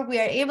more we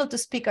are able to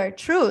speak our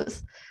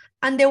truth.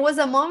 And there was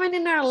a moment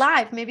in our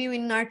life, maybe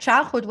in our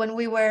childhood, when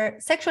we were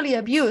sexually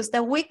abused,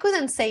 that we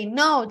couldn't say,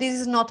 no, this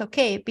is not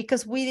okay,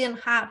 because we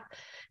didn't have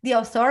the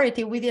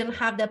authority, we didn't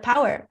have the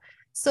power.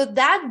 So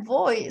that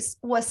voice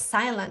was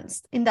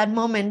silenced in that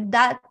moment.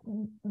 That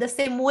the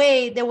same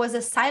way there was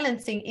a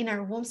silencing in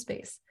our womb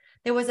space.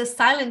 there was a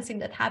silencing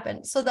that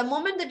happened. So the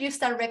moment that you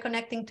start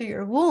reconnecting to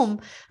your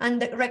womb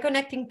and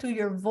reconnecting to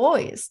your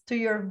voice, to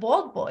your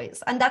bold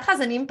voice, and that has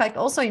an impact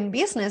also in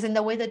business, in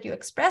the way that you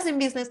express in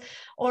business,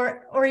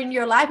 or in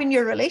your life, in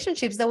your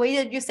relationships, the way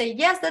that you say,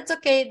 yes, that's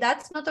okay,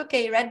 that's not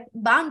okay, right?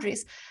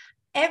 Boundaries.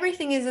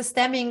 Everything is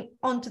stemming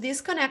onto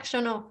this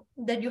connection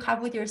that you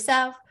have with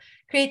yourself,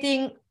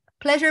 creating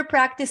pleasure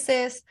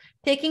practices,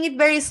 taking it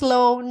very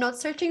slow, not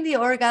searching the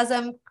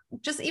orgasm,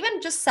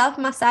 just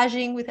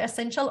self-massaging with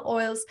essential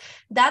oils.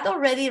 That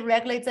already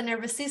regulates the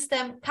nervous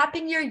system.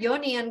 Tapping your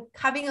yoni and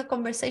having a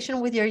conversation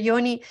with your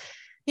yoni,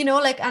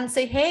 and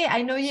say, hey,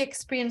 I know you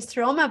experienced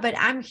trauma, but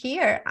I'm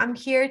here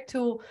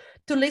to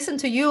listen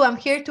to you. I'm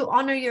here to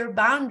honor your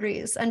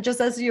boundaries. And just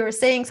as you were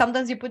saying,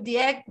 sometimes you put the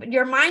egg,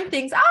 your mind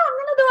thinks, oh, I'm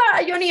gonna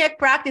do a yoni egg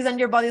practice, and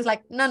your body's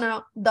like,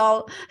 no,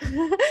 doll.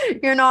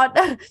 You're not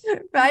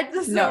right.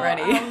 So, Not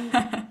ready.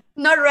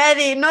 Not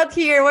ready, not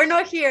here. We're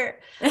not here.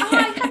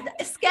 I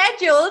had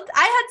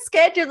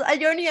scheduled a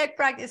yoni egg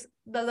practice.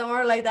 Doesn't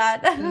work like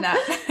that. No.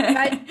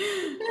 Right?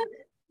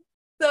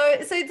 So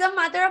it's a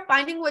matter of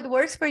finding what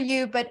works for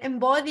you, but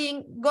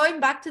embodying, going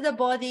back to the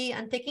body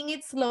and taking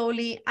it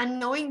slowly, and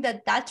knowing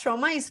that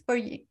trauma is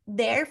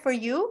there for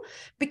you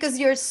because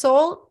your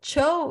soul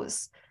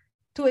chose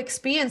to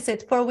experience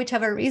it for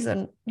whichever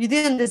reason. You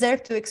didn't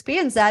deserve to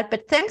experience that,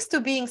 but thanks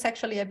to being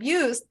sexually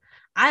abused,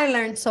 I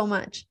learned so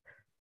much.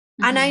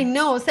 And I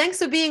know, thanks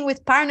to being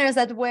with partners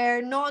that were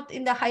not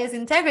in the highest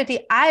integrity,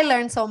 I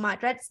learned so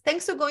much, right?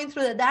 Thanks to going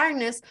through the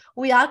darkness,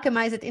 we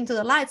alchemize it into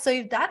the light. So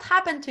if that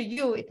happened to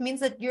you, it means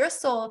that your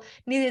soul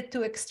needed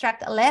to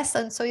extract a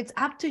lesson. So it's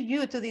up to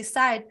you to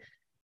decide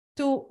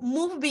to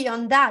move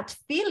beyond that,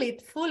 feel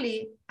it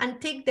fully,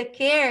 and take the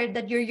care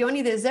that your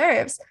yoni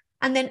deserves.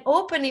 And then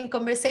open in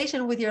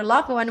conversation with your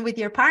loved one, with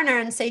your partner,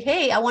 and say,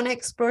 hey, I want to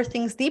explore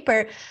things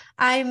deeper.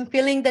 I'm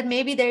feeling that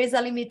maybe there is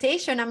a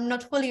limitation. I'm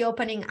not fully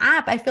opening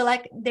up. I feel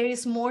like there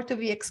is more to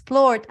be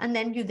explored. And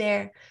then you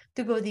dare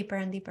to go deeper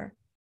and deeper.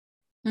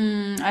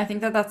 I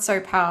think that's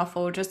so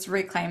powerful, just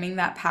reclaiming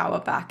that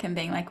power back and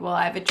being like, well,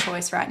 I have a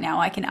choice right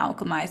now. I can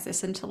alchemize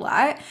this into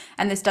light,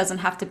 and this doesn't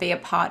have to be a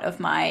part of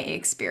my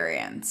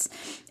experience.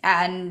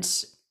 And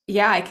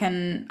yeah, I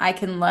can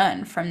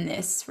learn from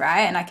this,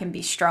 right? And I can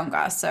be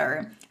stronger.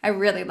 So I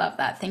really love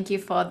that. Thank you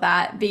for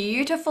that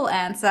beautiful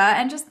answer.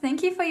 And just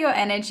thank you for your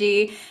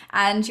energy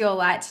and your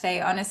light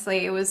today.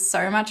 Honestly, it was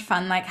so much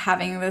fun, like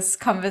having this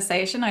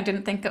conversation. I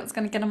didn't think it was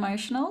going to get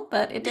emotional,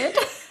 but it did.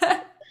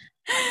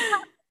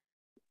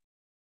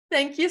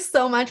 Thank you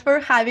so much for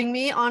having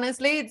me.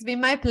 Honestly, it's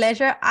been my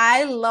pleasure.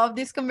 I love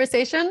this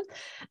conversation.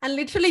 And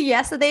literally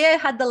yesterday, I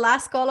had the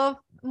last call of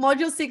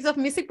Module 6 of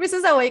Mystic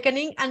Priestess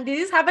Awakening, and this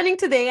is happening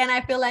today. And I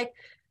feel like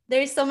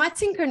there is so much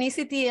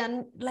synchronicity,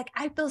 and like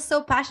I feel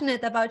so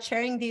passionate about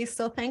sharing this.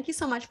 So thank you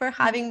so much for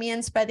having me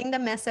and spreading the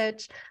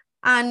message.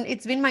 And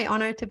it's been my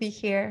honor to be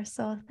here.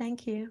 So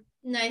thank you.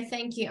 No,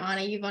 thank you,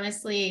 Ana. You're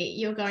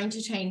going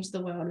to change the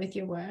world with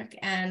your work,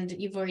 and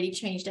you've already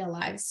changed our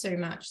lives so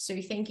much.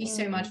 So thank you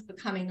so much for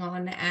coming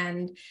on,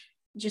 and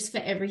just for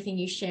everything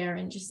you share,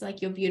 and just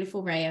like your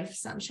beautiful ray of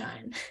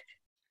sunshine.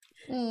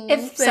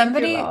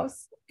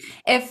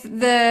 If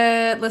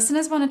the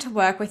listeners wanted to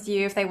work with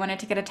you, if they wanted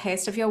to get a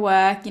taste of your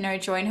work,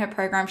 join her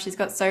program, she's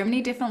got so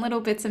many different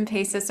little bits and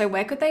pieces. So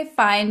where could they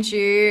find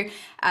you,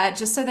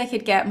 just so they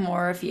could get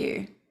more of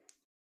you?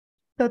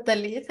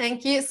 Totally.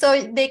 Thank you.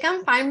 So they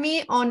can find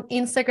me on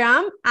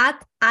Instagram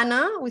at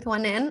Ana with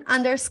one N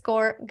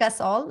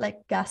 _Gasol, like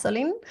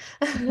gasoline.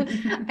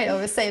 I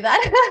always say that.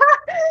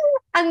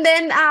 And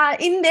then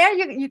in there,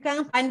 you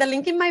can find the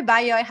link in my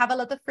bio. I have a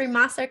lot of free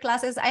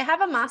masterclasses. I have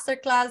a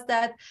masterclass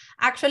that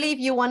actually, if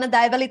you want to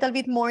dive a little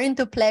bit more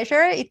into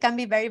pleasure, it can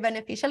be very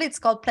beneficial. It's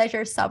called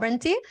Pleasure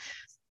Sovereignty.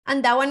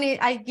 And that one,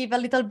 I give a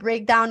little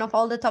breakdown of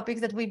all the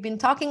topics that we've been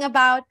talking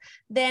about.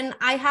 Then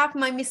I have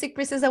my Mystic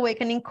Priestess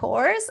Awakening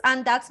course,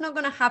 and that's not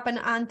going to happen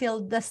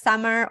until the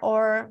summer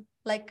or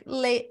like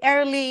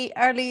early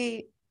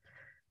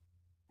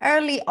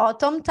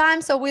autumn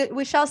time. So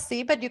we shall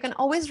see, but you can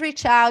always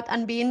reach out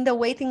and be in the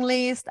waiting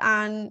list.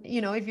 And,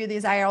 if you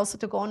desire also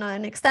to go on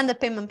an extended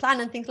payment plan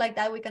and things like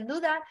that, we can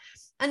do that.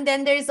 And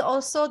then there's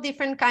also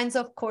different kinds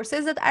of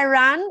courses that I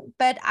run.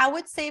 But I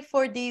would say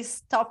for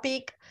this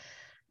topic,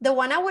 the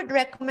one I would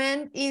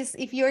recommend is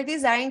if you're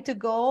desiring to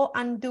go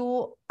and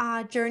do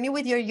a journey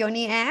with your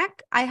yoni egg.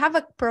 I have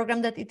a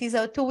program that it is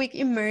a 2-week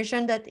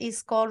immersion that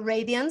is called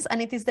Radiance,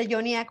 and it is the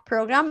yoni egg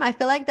program. I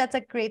feel like that's a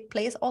great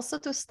place also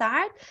to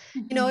start.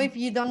 If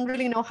you don't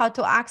really know how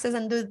to access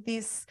and do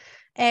this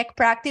egg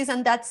practice,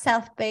 and that's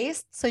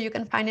self-paced. So you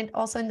can find it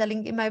also in the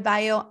link in my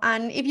bio.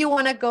 And if you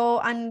want to go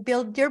and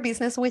build your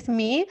business with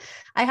me,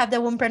 I have the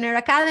Wombpreneur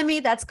Academy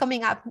that's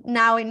coming up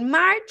now in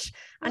March.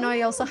 And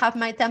I also have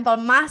my Temple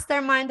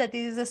Mastermind, that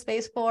is a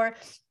space for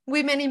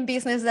women in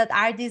business that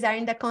are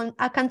desiring the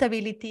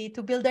accountability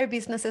to build their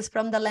businesses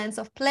from the lens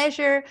of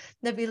pleasure,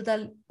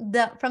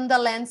 from the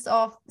lens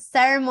of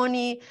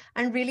ceremony,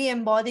 and really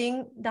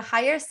embodying the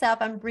higher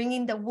self and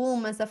bringing the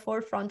womb as the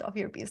forefront of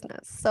your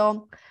business.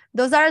 So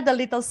those are the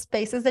little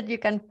spaces that you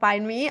can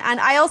find me. And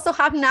I also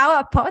have now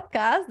a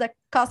podcast, the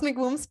Cosmic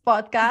Wombs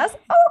podcast.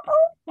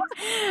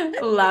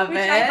 Love which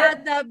it. I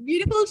had the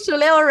beautiful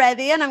Shule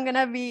already, and I'm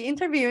gonna be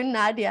interviewing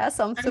Nadia,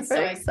 so I'm super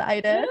so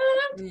excited.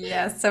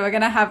 Yes, so we're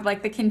gonna have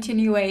like the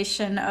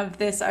continuation of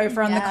this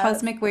over on the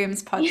Cosmic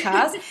Wombs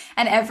podcast,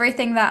 and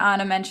everything that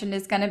Ana mentioned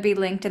is going to be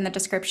linked in the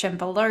description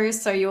below.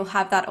 So you'll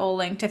have that all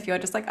linked if you're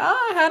just like,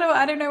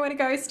 I don't know where to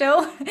go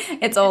still.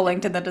 It's all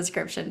linked in the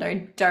description.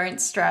 Don't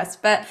stress.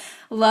 But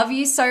love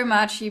you so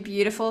much, you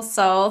beautiful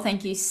soul.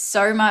 Thank you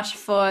so much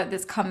for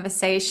this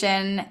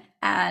conversation,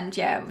 and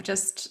yeah,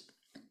 just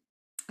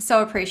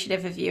so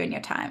appreciative of you and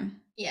your time.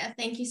 Yeah,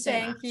 thank you so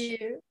much.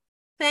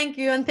 Thank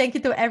you. And thank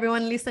you to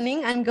everyone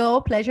listening, and go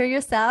pleasure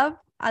yourself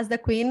as the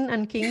queen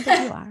and king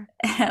that you are.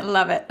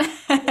 Love it.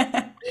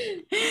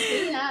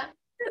 See ya.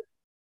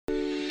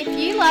 If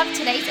you loved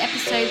today's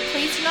episode,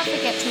 please do not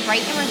forget to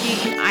rate and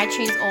review in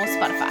iTunes or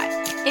Spotify.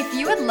 If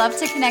you would love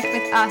to connect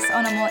with us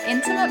on a more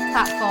intimate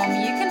platform,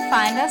 you can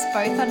find us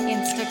both on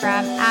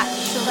Instagram at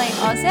Shule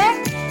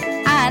Ozek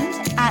and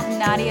at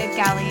Nadia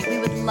Gali. We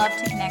would love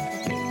to connect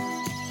with you.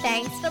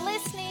 Thanks for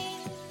listening.